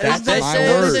 How's that? That's Is that my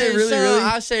say- word. say really, So really?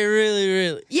 I say really,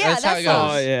 really. Yeah, that's how it that goes.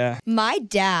 song. Oh, yeah. My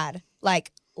dad,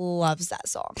 like, loves that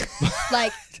song.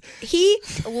 Like, he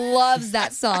loves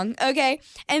that song, okay?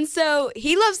 And so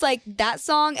he loves, like, that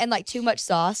song and, like, Too Much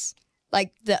Sauce.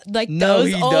 Like, No, those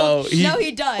he old... don't. No,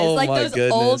 he does. Oh, like, my those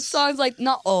old goodness. songs, like,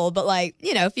 not old, but, like,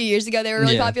 you know, a few years ago, they were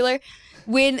really Yeah. popular.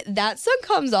 When that song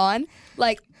comes on,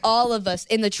 like, all of us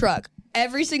in the truck,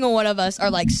 every single one of us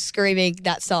are, like, screaming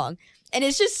that song. And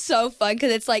it's just so fun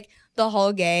because it's, like, the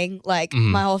whole gang, like,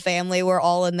 my whole family, we're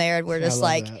all in there and we're just love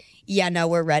like... that. Yeah, no,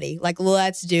 we're ready. Like,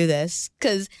 let's do this.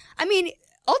 Because, I mean,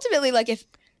 ultimately, like, if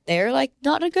they're, like,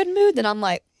 not in a good mood, then I'm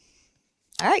like,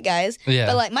 all right, guys. Yeah.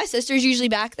 But, like, my sister's usually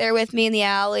back there with me in the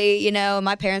alley, you know, and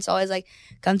my parents always, like,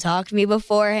 come talk to me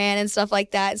beforehand and stuff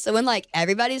like that. So when, like,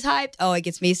 everybody's hyped, oh, it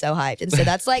gets me so hyped. And so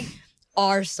that's, like,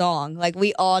 our song. Like,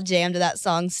 we all jam to that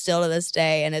song still to this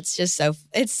day, and it's just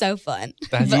it's so fun.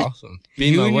 That's awesome. You Bimo,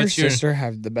 and your what's your sister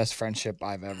have the best friendship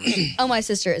I've ever seen. Oh, my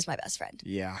sister is my best friend.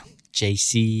 Yeah.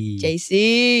 JC?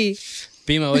 JC.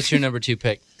 Bimo, what's your number 2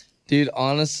 pick? Dude,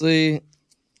 honestly,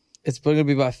 it's going to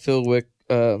be by Phil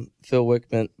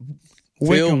Wickman.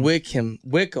 Wickham. Wickham.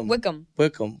 Wickham.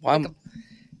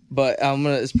 But I'm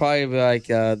gonna. It's probably like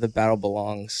 "The Battle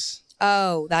Belongs."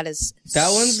 Oh, that is That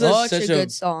one's such such a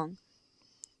good song.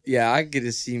 Yeah, I get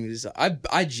to see music.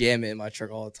 I jam it in my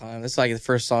truck all the time. It's like the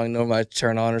first song normally I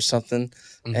turn on or something,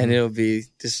 and it'll be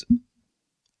just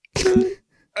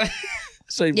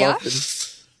straight Yeah? bumping.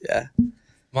 Yeah.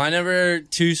 My number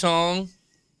 2 song,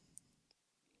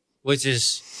 which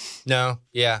is my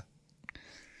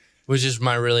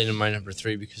number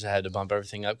 3 because I had to bump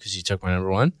everything up because you took my number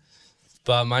 1.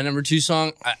 But my number 2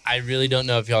 song, I really don't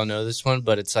know if y'all know this one,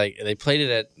 but it's like they played it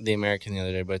at the American the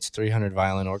other day, but it's 300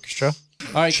 Violin Orchestra.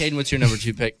 All right, Caden, what's your number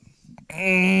 2 pick?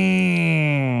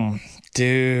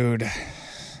 Dude.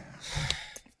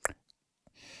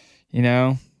 You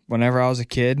know, whenever I was a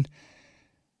kid,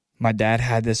 my dad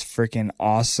had this freaking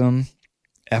awesome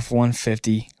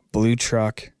F-150 blue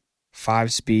truck,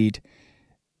 5-speed,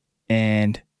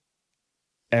 and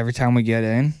every time we get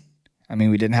in, I mean,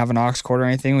 we didn't have an aux cord or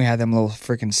anything. We had them little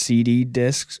freaking CD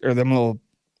discs or them little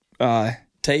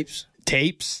Tapes.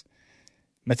 tapes.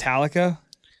 Metallica.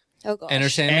 Oh, gosh. Enter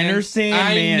Sandman? Enter Sandman.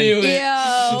 I knew it.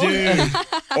 Yo. Dude.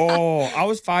 Oh, I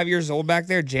was 5 years old back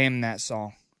there jamming that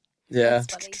song. Yeah.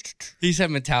 That's funny. He said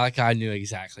Metallica. I knew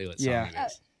exactly what song Yeah. it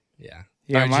is. Yeah.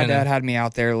 Yeah, All right, my Jenna. dad had me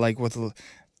out there like with a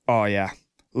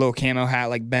little camo hat,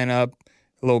 like bent up,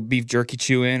 a little beef jerky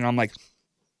chew in. And I'm like,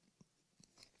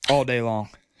 all day long.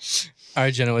 All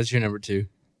right, Jenna, what's your number 2?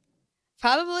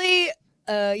 Probably,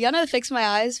 y'all know Fix My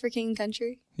Eyes for King and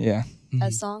Country? Yeah.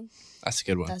 That song? That's a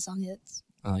good one. That song hits.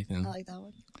 I like that. I like that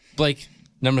one. Blake,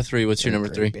 number 3. What's your number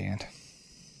 3? Band.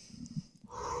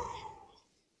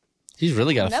 He's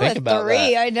really got to Number think about 3,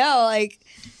 that. I know. Like,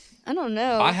 I don't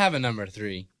know. I have a number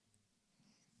 3.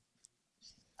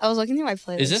 I was looking through my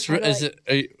playlist. Is this? trying to, Is like- it?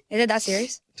 Are you, Is it that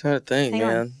serious? trying to think, Hang on.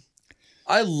 man.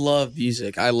 I love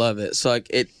music. I love it. So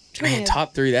like man, Yeah.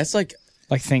 top 3. That's like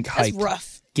Like think That's hype.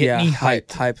 rough. Get me hype,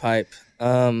 hyped. hype.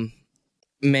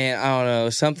 Man, I don't know.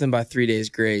 Something by 3 Days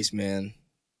Grace, man.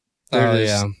 They're oh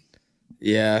just- yeah.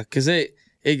 Yeah, because it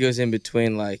goes in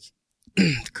between like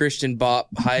Christian bop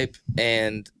hype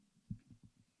and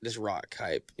just rock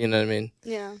hype. You know what I mean?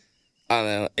 Yeah. I don't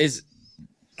know. It's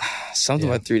something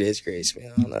Yeah. about 3 Days Grace,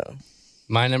 man. I don't know.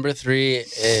 My number 3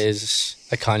 is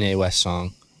a Kanye West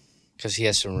song because he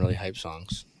has some really hype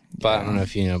songs. But I don't know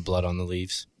if you know Blood on the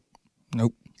Leaves.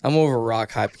 Nope. I'm more of a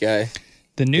rock hype guy.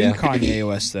 The new Yeah. Kanye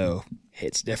West though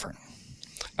hits different.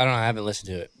 I don't know. I haven't listened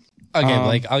to it. Okay,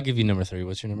 Blake, I'll give you number 3.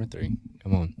 What's your number 3?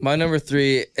 Come on. My number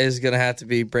 3 is gonna have to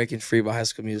be "Breaking Free" by High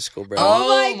School Musical, bro.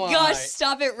 Oh, my. my gosh,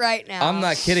 stop it right now. I'm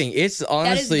not kidding. It's That is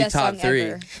honestly the best top song 3.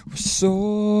 ever.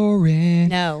 Soaring.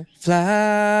 No.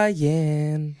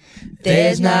 Flying.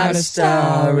 There's not a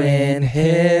star in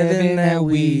heaven that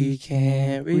we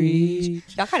can't reach.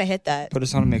 Y'all kind of hit that. Put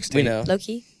us on a mixtape. We know. Low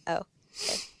key? Oh.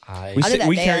 We, I'll do that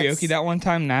we dance. karaoke that one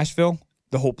time in Nashville.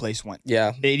 The whole place went.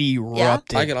 Yeah. It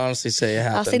erupted. I can honestly say it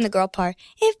happened. I'll sing the girl part.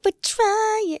 If we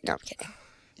try it. No, I'm kidding.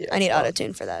 Yeah, I need well,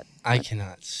 auto-tune for that. I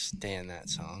cannot stand that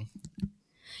song.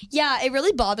 Yeah, it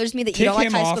really bothers me that Kick you don't like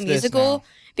him High off School this Musical. now.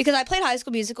 Because I played High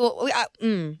School Musical.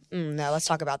 No, let's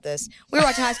talk about this. We were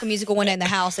watching High School Musical one day in the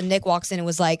house, and Nick walks in and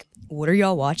was like, "What are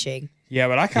y'all watching?" Yeah,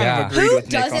 but I kind Yeah. of agreed Who with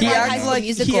Nick doesn't on He like that. High acted School like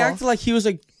Musical? he acted like he was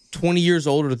like 20 years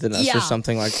older than us Yeah. or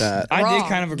something like that. I did Wrong.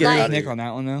 kind of agree Like- with Nick on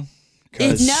that one though.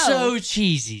 It's 'Cause no. So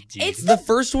cheesy, dude. It's The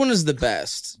first one is the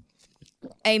best.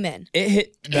 Amen. it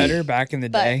hit better back in the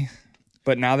But- day,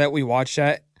 but now that we watched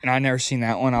that and I never seen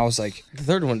that one, I was like, The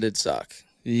third one did suck.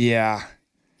 yeah.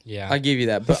 yeah. I give you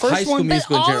that. But first High School one- But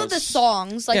Musical in all general. of the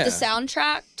songs, like the Yeah.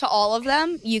 soundtrack to all of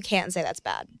them, you can't say that's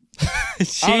bad.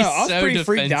 She's I don't know. I was so pretty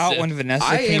freaked out defensive. when Vanessa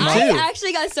I came am up. too. I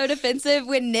actually got so defensive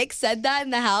when Nick said that in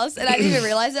the house, and I didn't even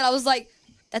realize it. I was like,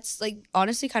 "That's like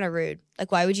honestly kind of rude.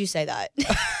 Like, why would you say that?"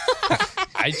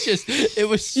 it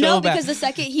was so no, bad. because the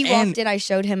second he And- walked in, I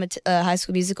showed him a High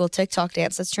School Musical TikTok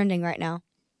dance that's trending right now.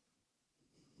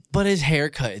 But his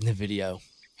haircut in the video.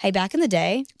 Hey, back in the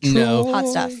day, No. hot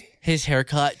stuff. His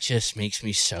haircut just makes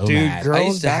me so Dude, mad. I girls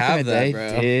used to back in have the that, day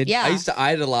bro. did. Yeah, I used to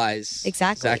idolize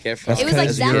Exactly. Zac Efron. That's It was like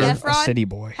 'cause Zac you're Efron a city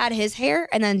boy. had his hair,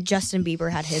 and then Justin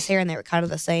Bieber had his hair, and they were kind of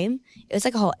the same. It was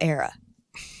like a whole era.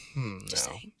 Just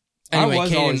no. saying. Anyway, I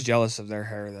was Kaden, always jealous of their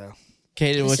hair though.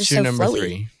 Kaden, This what's is your so number flowy.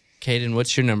 3? Kaden,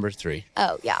 what's your number 3?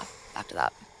 Oh yeah, back to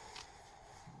that.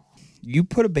 You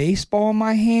put a baseball in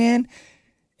my hand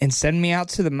and send me out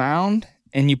to the mound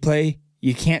and you play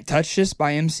You Can't Touch This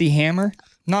by MC Hammer,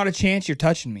 not a chance you're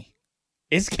touching me.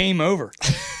 It's game over.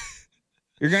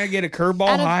 You're going to get a curveball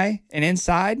Out of- high and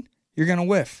inside, you're going to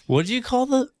whiff. What did you call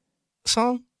the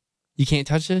song? You Can't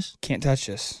Touch This? Can't touch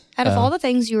this. Out of all the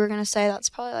things you were gonna say, that's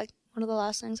probably like one of the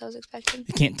last things I was expecting.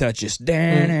 You can't touch this.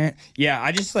 Darn it. Yeah,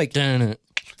 I just like Dun it.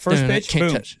 first Dun it. pitch, Can't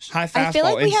boom, touch this. high I feel fastball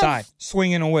like we have- inside,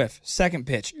 swing and a whiff. Second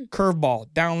pitch,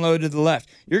 curveball, down low to the left.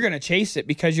 You're going to chase it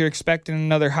because you're expecting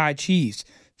another high cheese.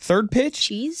 Third pitch,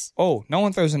 Cheese? oh, no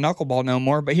one throws a knuckleball no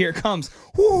more, but here it comes.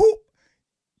 Woo-hoo.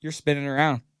 You're spinning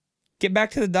around. Get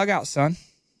back to the dugout, son.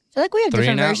 I feel like we have 3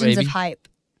 different and out, versions baby. of hype.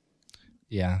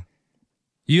 Yeah.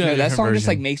 You have a that different song just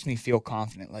like version. makes me feel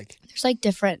confident. Like, There's like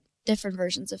different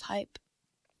versions of hype.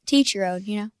 Teach your own,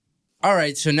 you know. All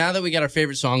right, so now that we got our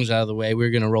favorite songs out of the way, we're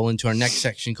going to roll into our next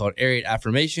section called Air Raid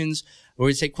Affirmations, where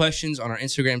we take questions on our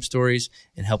Instagram stories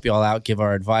and help you all out, give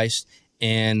our advice.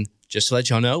 And just to let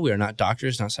y'all know, we are not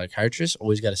doctors, not psychiatrists.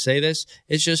 Always got to say this.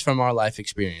 It's just from our life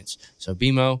experience. So,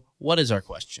 BMO, what is our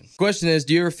question? Question is,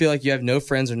 do you ever feel like you have no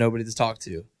friends or nobody to talk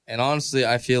to? And honestly,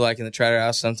 I feel like in the Trotter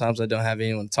House, sometimes I don't have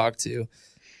anyone to talk to.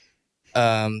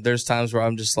 There's times where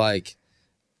I'm just like,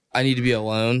 I need to be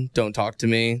alone. Don't talk to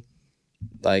me.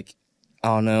 Like, I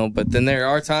don't know. But then there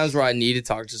are times where I need to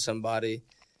talk to somebody.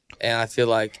 And I feel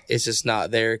like it's just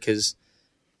not there because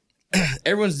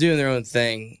everyone's doing their own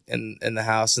thing in the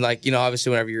house. And like, you know, obviously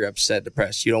whenever you're upset,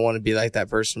 depressed, you don't want to be like that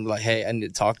person. Like, hey, I need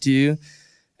to talk to you.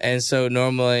 And so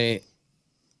normally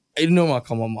I'll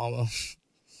call my mama.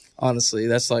 Honestly,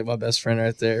 that's like my best friend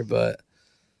right there. But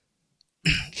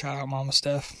Shout out Mama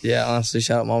Steph. yeah, honestly,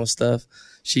 shout out Mama Steph.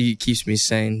 She keeps me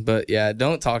sane. But yeah,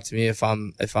 don't talk to me if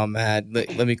I'm mad.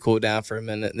 Let me cool down for a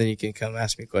minute, and then you can come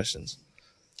ask me questions.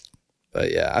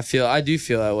 But yeah, I do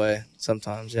feel that way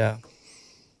sometimes. Yeah.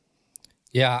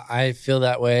 Yeah, I feel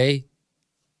that way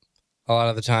a lot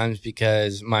of the times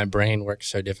because my brain works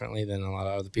so differently than a lot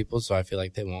of other people. So I feel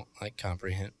like they won't like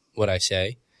comprehend what I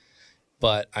say.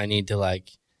 But I need to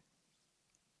like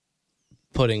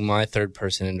putting my third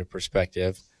person into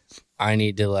perspective. I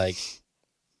need to like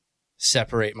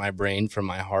separate my brain from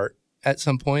my heart at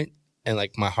some point. And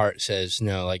like my heart says,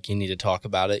 no, like you need to talk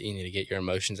about it. You need to get your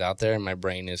emotions out there. And my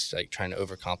brain is like trying to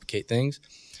overcomplicate things.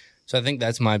 So I think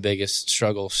that's my biggest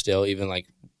struggle still, even like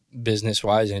business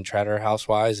wise and Treader House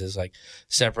wise, is like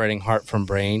separating heart from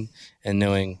brain and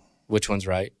knowing which one's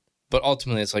right. But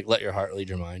ultimately it's like let your heart lead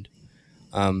your mind.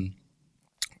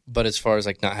 But as far as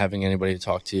like not having anybody to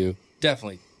talk to,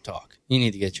 definitely talk. You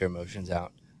need to get your emotions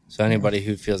out. So anybody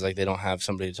who feels like they don't have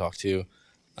somebody to talk to,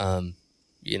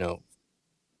 you know,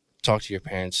 talk to your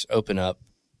parents, open up,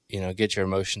 you know, get your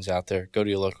emotions out there, go to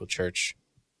your local church,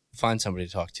 find somebody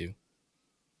to talk to.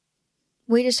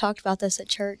 We just talked about this at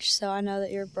church, so I know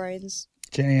that your brain's...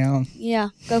 Jenny Allen. Yeah,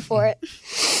 go for it.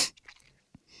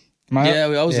 I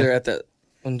was there at that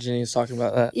when Jenny was talking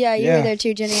about that. Yeah, you were there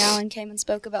too. Jenny Allen came and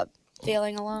spoke about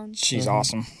feeling alone. She's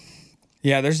awesome.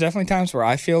 Yeah, there's definitely times where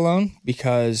I feel alone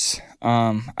because,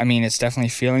 I mean, it's definitely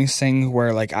a feelings thing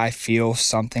where, like, I feel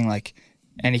something like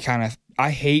any kind of... I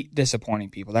hate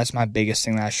disappointing people. That's my biggest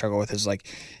thing that I struggle with is, like,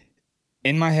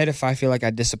 in my head, if I feel like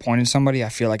I disappointed somebody, I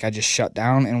feel like I just shut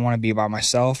down and want to be by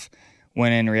myself,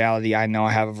 when in reality, I know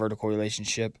I have a vertical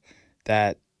relationship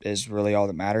that is really all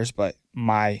that matters, but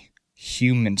my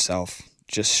human self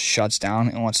just shuts down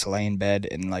and wants to lay in bed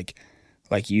and, like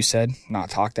you said, not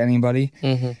talk to anybody.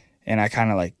 Mm-hmm. And I kind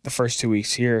of, like, the first 2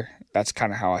 weeks here, that's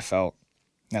kind of how I felt.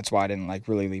 That's why I didn't, like,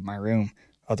 really leave my room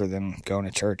other than going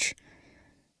to church.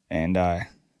 And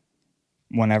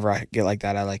whenever I get like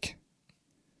that, I, like...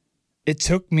 It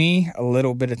took me a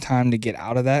little bit of time to get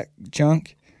out of that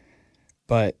junk,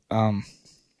 but I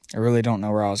really don't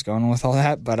know where I was going with all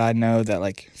that. But I know that,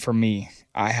 like, for me,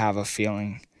 I have a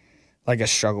feeling, like a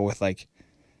struggle with, like,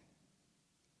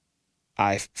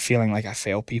 feeling like I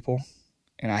fail people,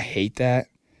 and I hate that.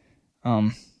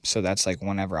 So that's, like,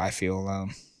 whenever I feel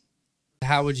alone.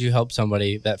 How would you help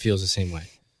somebody that feels the same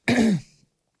way?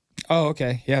 Oh,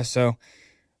 okay. Yeah, so...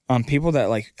 people that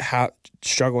like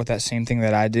struggle with that same thing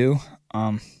that I do,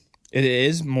 it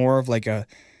is more of like a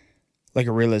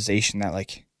realization that,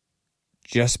 like,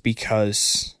 just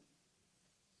because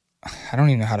I don't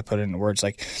even know how to put it into words,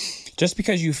 like just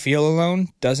because you feel alone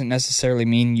doesn't necessarily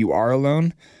mean you are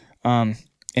alone. And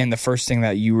the first thing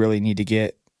that you really need to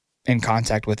get in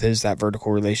contact with is that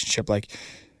vertical relationship. Like,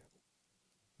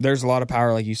 there's a lot of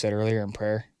power, like you said earlier, in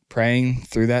prayer. Praying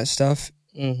through that stuff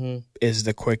is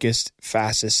the quickest,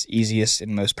 fastest, easiest,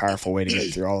 and most powerful way to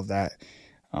get through all of that.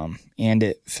 And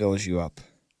it fills you up.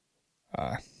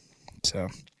 So,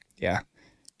 yeah.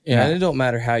 Yeah, and it don't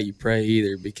matter how you pray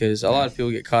either, because a lot of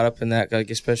people get caught up in that, like,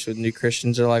 especially with new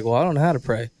Christians. They're like, well, I don't know how to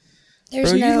pray.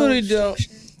 There's Bro, no you literally don't.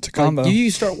 It's a combo. Like,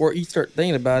 you start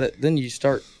thinking about it, then you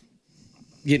start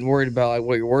getting worried about, like,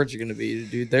 what your words are going to be.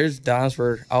 Dude, there's times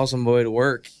where I was on my way to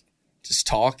work, just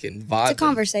talking, vibing. It's a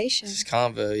conversation. Just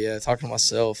convo, yeah, talking to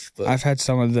myself. But I've had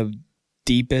some of the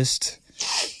deepest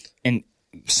and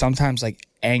sometimes, like,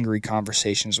 angry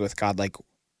conversations with God, like,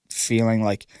 feeling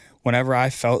like whenever I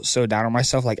felt so down on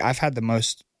myself, like, I've had the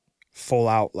most full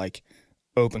out, like,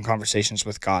 open conversations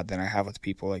with God than I have with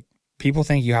people. Like, people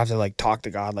think you have to, like, talk to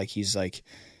God like he's, like,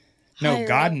 no, Higher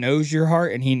God up. knows your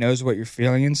heart and he knows what you're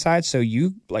feeling inside. So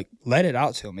you, like, let it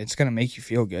out to him. It's going to make you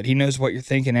feel good. He knows what you're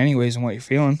thinking anyways and what you're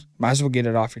feeling. Might as well get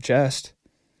it off your chest.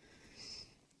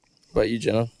 What about you,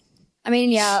 Jenna? I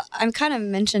mean, yeah, I kind of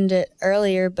mentioned it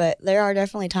earlier, but there are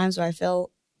definitely times where I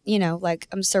feel, you know, like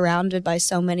I'm surrounded by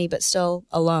so many, but still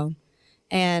alone.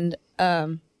 And I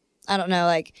don't know,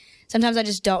 like, sometimes I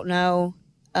just don't know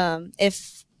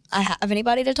if I have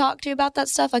anybody to talk to about that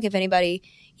stuff. Like, if anybody,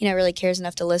 you know, really cares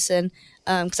enough to listen.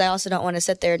 Because I also don't want to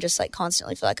sit there and just, like,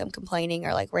 constantly feel like I'm complaining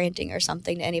or, like, ranting or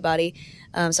something to anybody.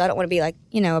 So I don't want to be, like,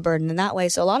 you know, a burden in that way.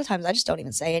 So a lot of times I just don't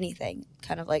even say anything.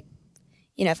 Kind of like,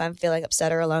 you know, if I'm feeling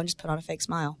upset or alone, just put on a fake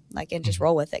smile, like, and just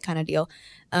roll with it kind of deal.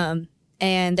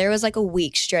 And there was, like, a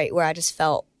week straight where I just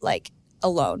felt, like,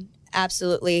 alone.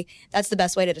 Absolutely. That's the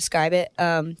best way to describe it.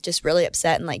 Just really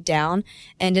upset and, like, down,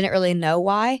 and didn't really know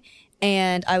why.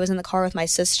 And I was in the car with my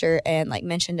sister and, like,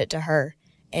 mentioned it to her.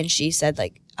 And she said,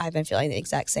 like, I've been feeling the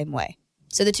exact same way.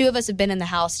 So the two of us have been in the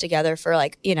house together for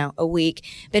like, a week,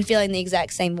 been feeling the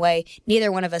exact same way.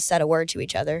 Neither one of us said a word to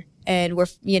each other, and we're,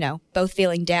 both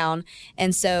feeling down.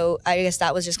 And so I guess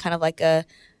that was just kind of like a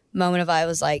moment of, I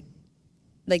was like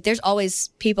there's always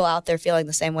people out there feeling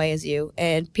the same way as you,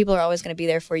 and people are always going to be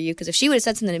there for you. Because if she would have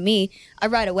said something to me, I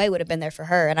right away would have been there for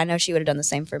her, and I know she would have done the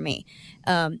same for me.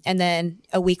 And then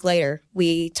a week later,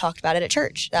 we talked about it at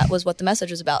church. That was what the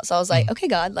message was about. So I was like, okay,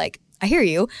 God, like, I hear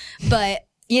you, but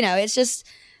it's just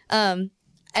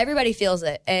everybody feels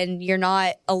it, and you're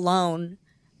not alone.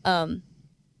 You're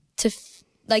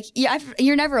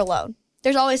never alone.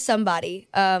 There's always somebody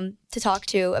to talk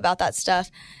to about that stuff,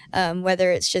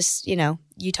 whether it's just,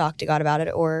 you talk to God about it,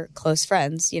 or close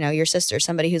friends, your sister,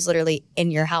 somebody who's literally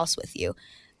in your house with you.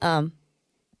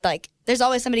 There's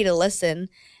always somebody to listen.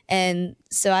 And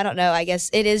so I don't know, I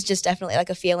guess it is just definitely like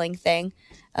a feeling thing.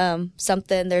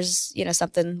 There's,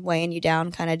 something weighing you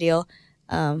down kind of deal.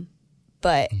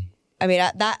 But I mean,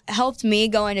 that helped me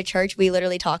going to church. We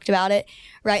literally talked about it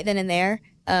right then and there.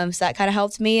 So that kind of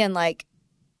helped me, and like,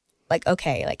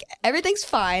 okay, like everything's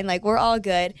fine. Like we're all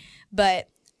good, but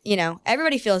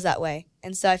everybody feels that way.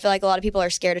 And so I feel like a lot of people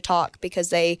are scared to talk because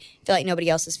they feel like nobody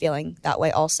else is feeling that way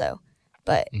also.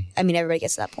 But I mean, everybody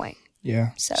gets to that point.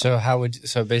 Yeah. So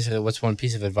basically, what's one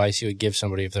piece of advice you would give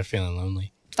somebody if they're feeling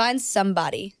lonely? Find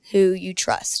somebody who you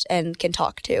trust and can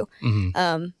talk to.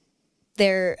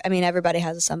 Everybody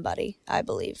has a somebody, I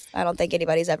believe. I don't think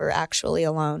anybody's ever actually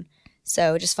alone.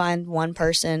 So just find one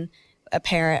person, a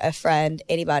parent, a friend,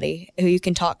 anybody who you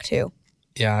can talk to.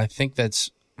 Yeah, I think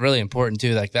that's really important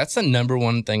too. Like that's the number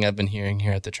one thing I've been hearing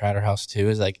here at the Trotter House too,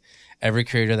 is like every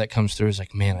creator that comes through is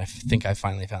like, man, I think I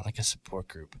finally found like a support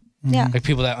group. Yeah. Like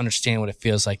people that understand what it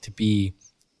feels like to be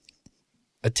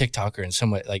a TikToker and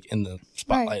somewhat like in the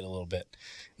spotlight a little bit.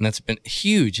 And that's been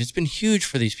huge. It's been huge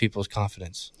for these people's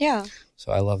confidence. Yeah.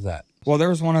 So I love that. Well, there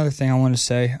was one other thing I wanted to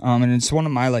say, and it's one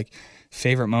of my like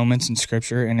favorite moments in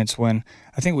Scripture, and it's when,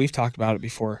 I think we've talked about it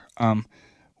before,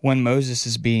 when Moses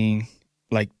is being,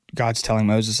 like, God's telling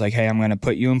Moses, like, hey, I'm going to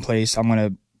put you in place, I'm going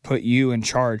to put you in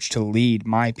charge to lead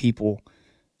my people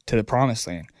to the promised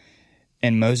land.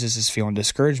 And Moses is feeling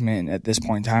discouragement at this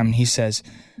point in time, and he says,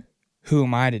 who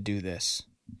am I to do this?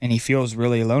 And he feels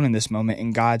really alone in this moment,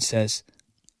 and God says,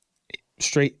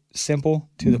 straight, simple,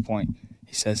 to the point,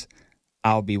 he says,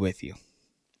 I'll be with you.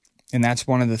 And that's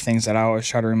one of the things that I always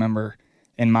try to remember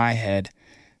in my head,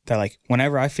 that like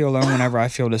whenever I feel alone, whenever I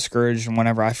feel discouraged, and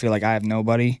whenever I feel like I have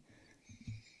nobody,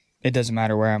 it doesn't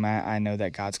matter where I'm at. I know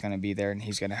that God's going to be there, and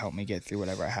he's going to help me get through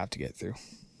whatever I have to get through.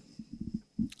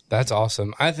 That's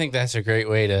awesome. I think that's a great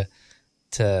way to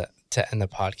end the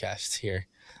podcast here.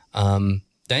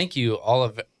 Thank you all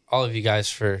of you guys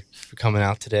for coming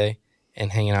out today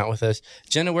and hanging out with us.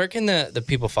 Jena, where can the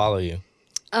people follow you?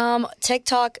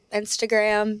 TikTok,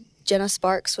 Instagram, Jena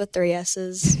Sparks with 3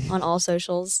 S's on all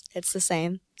socials. It's the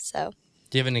same. So,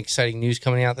 do you have any exciting news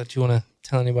coming out that you want to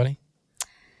tell anybody?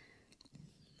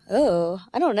 Oh,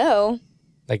 I don't know.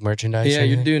 Like merchandise? Yeah,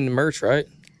 you're doing the merch, right?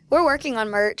 We're working on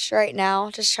merch right now,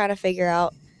 just trying to figure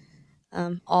out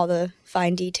all the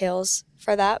fine details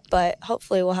for that, but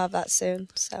hopefully we'll have that soon.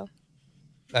 So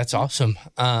that's awesome.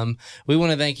 We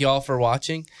want to thank you all for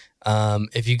watching.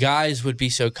 If you guys would be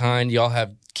so kind, y'all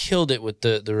have killed it with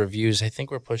the reviews. I think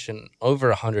we're pushing over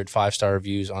 100 5-star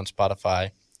reviews on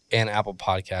Spotify and Apple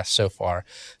Podcasts so far.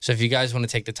 So if you guys want to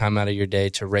take the time out of your day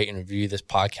to rate and review this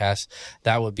podcast,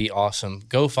 that would be awesome.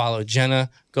 Go follow Jena.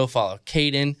 Go follow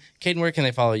Caden. Caden, where can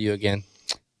they follow you again?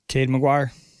 Cade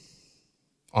McGuire.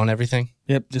 On everything?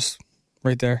 Yep, just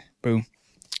right there. Boom.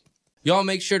 Y'all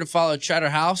make sure to follow Trotter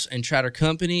House and Trotter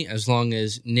Company, as long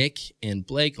as Nick and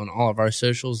Blake on all of our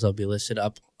socials. They'll be listed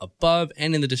up above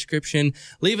and in the description.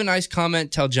 Leave a nice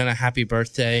comment. Tell Jena happy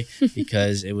birthday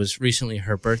because it was recently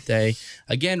her birthday.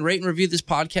 Again, rate and review this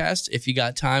podcast. If you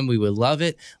got time, we would love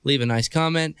it. Leave a nice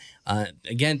comment.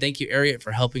 Again, thank you, Ariat,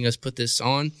 for helping us put this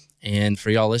on. And for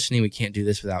y'all listening, we can't do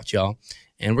this without y'all.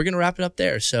 And we're going to wrap it up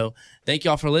there. So thank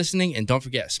y'all for listening. And don't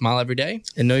forget, smile every day.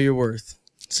 And know your worth.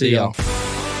 See y'all.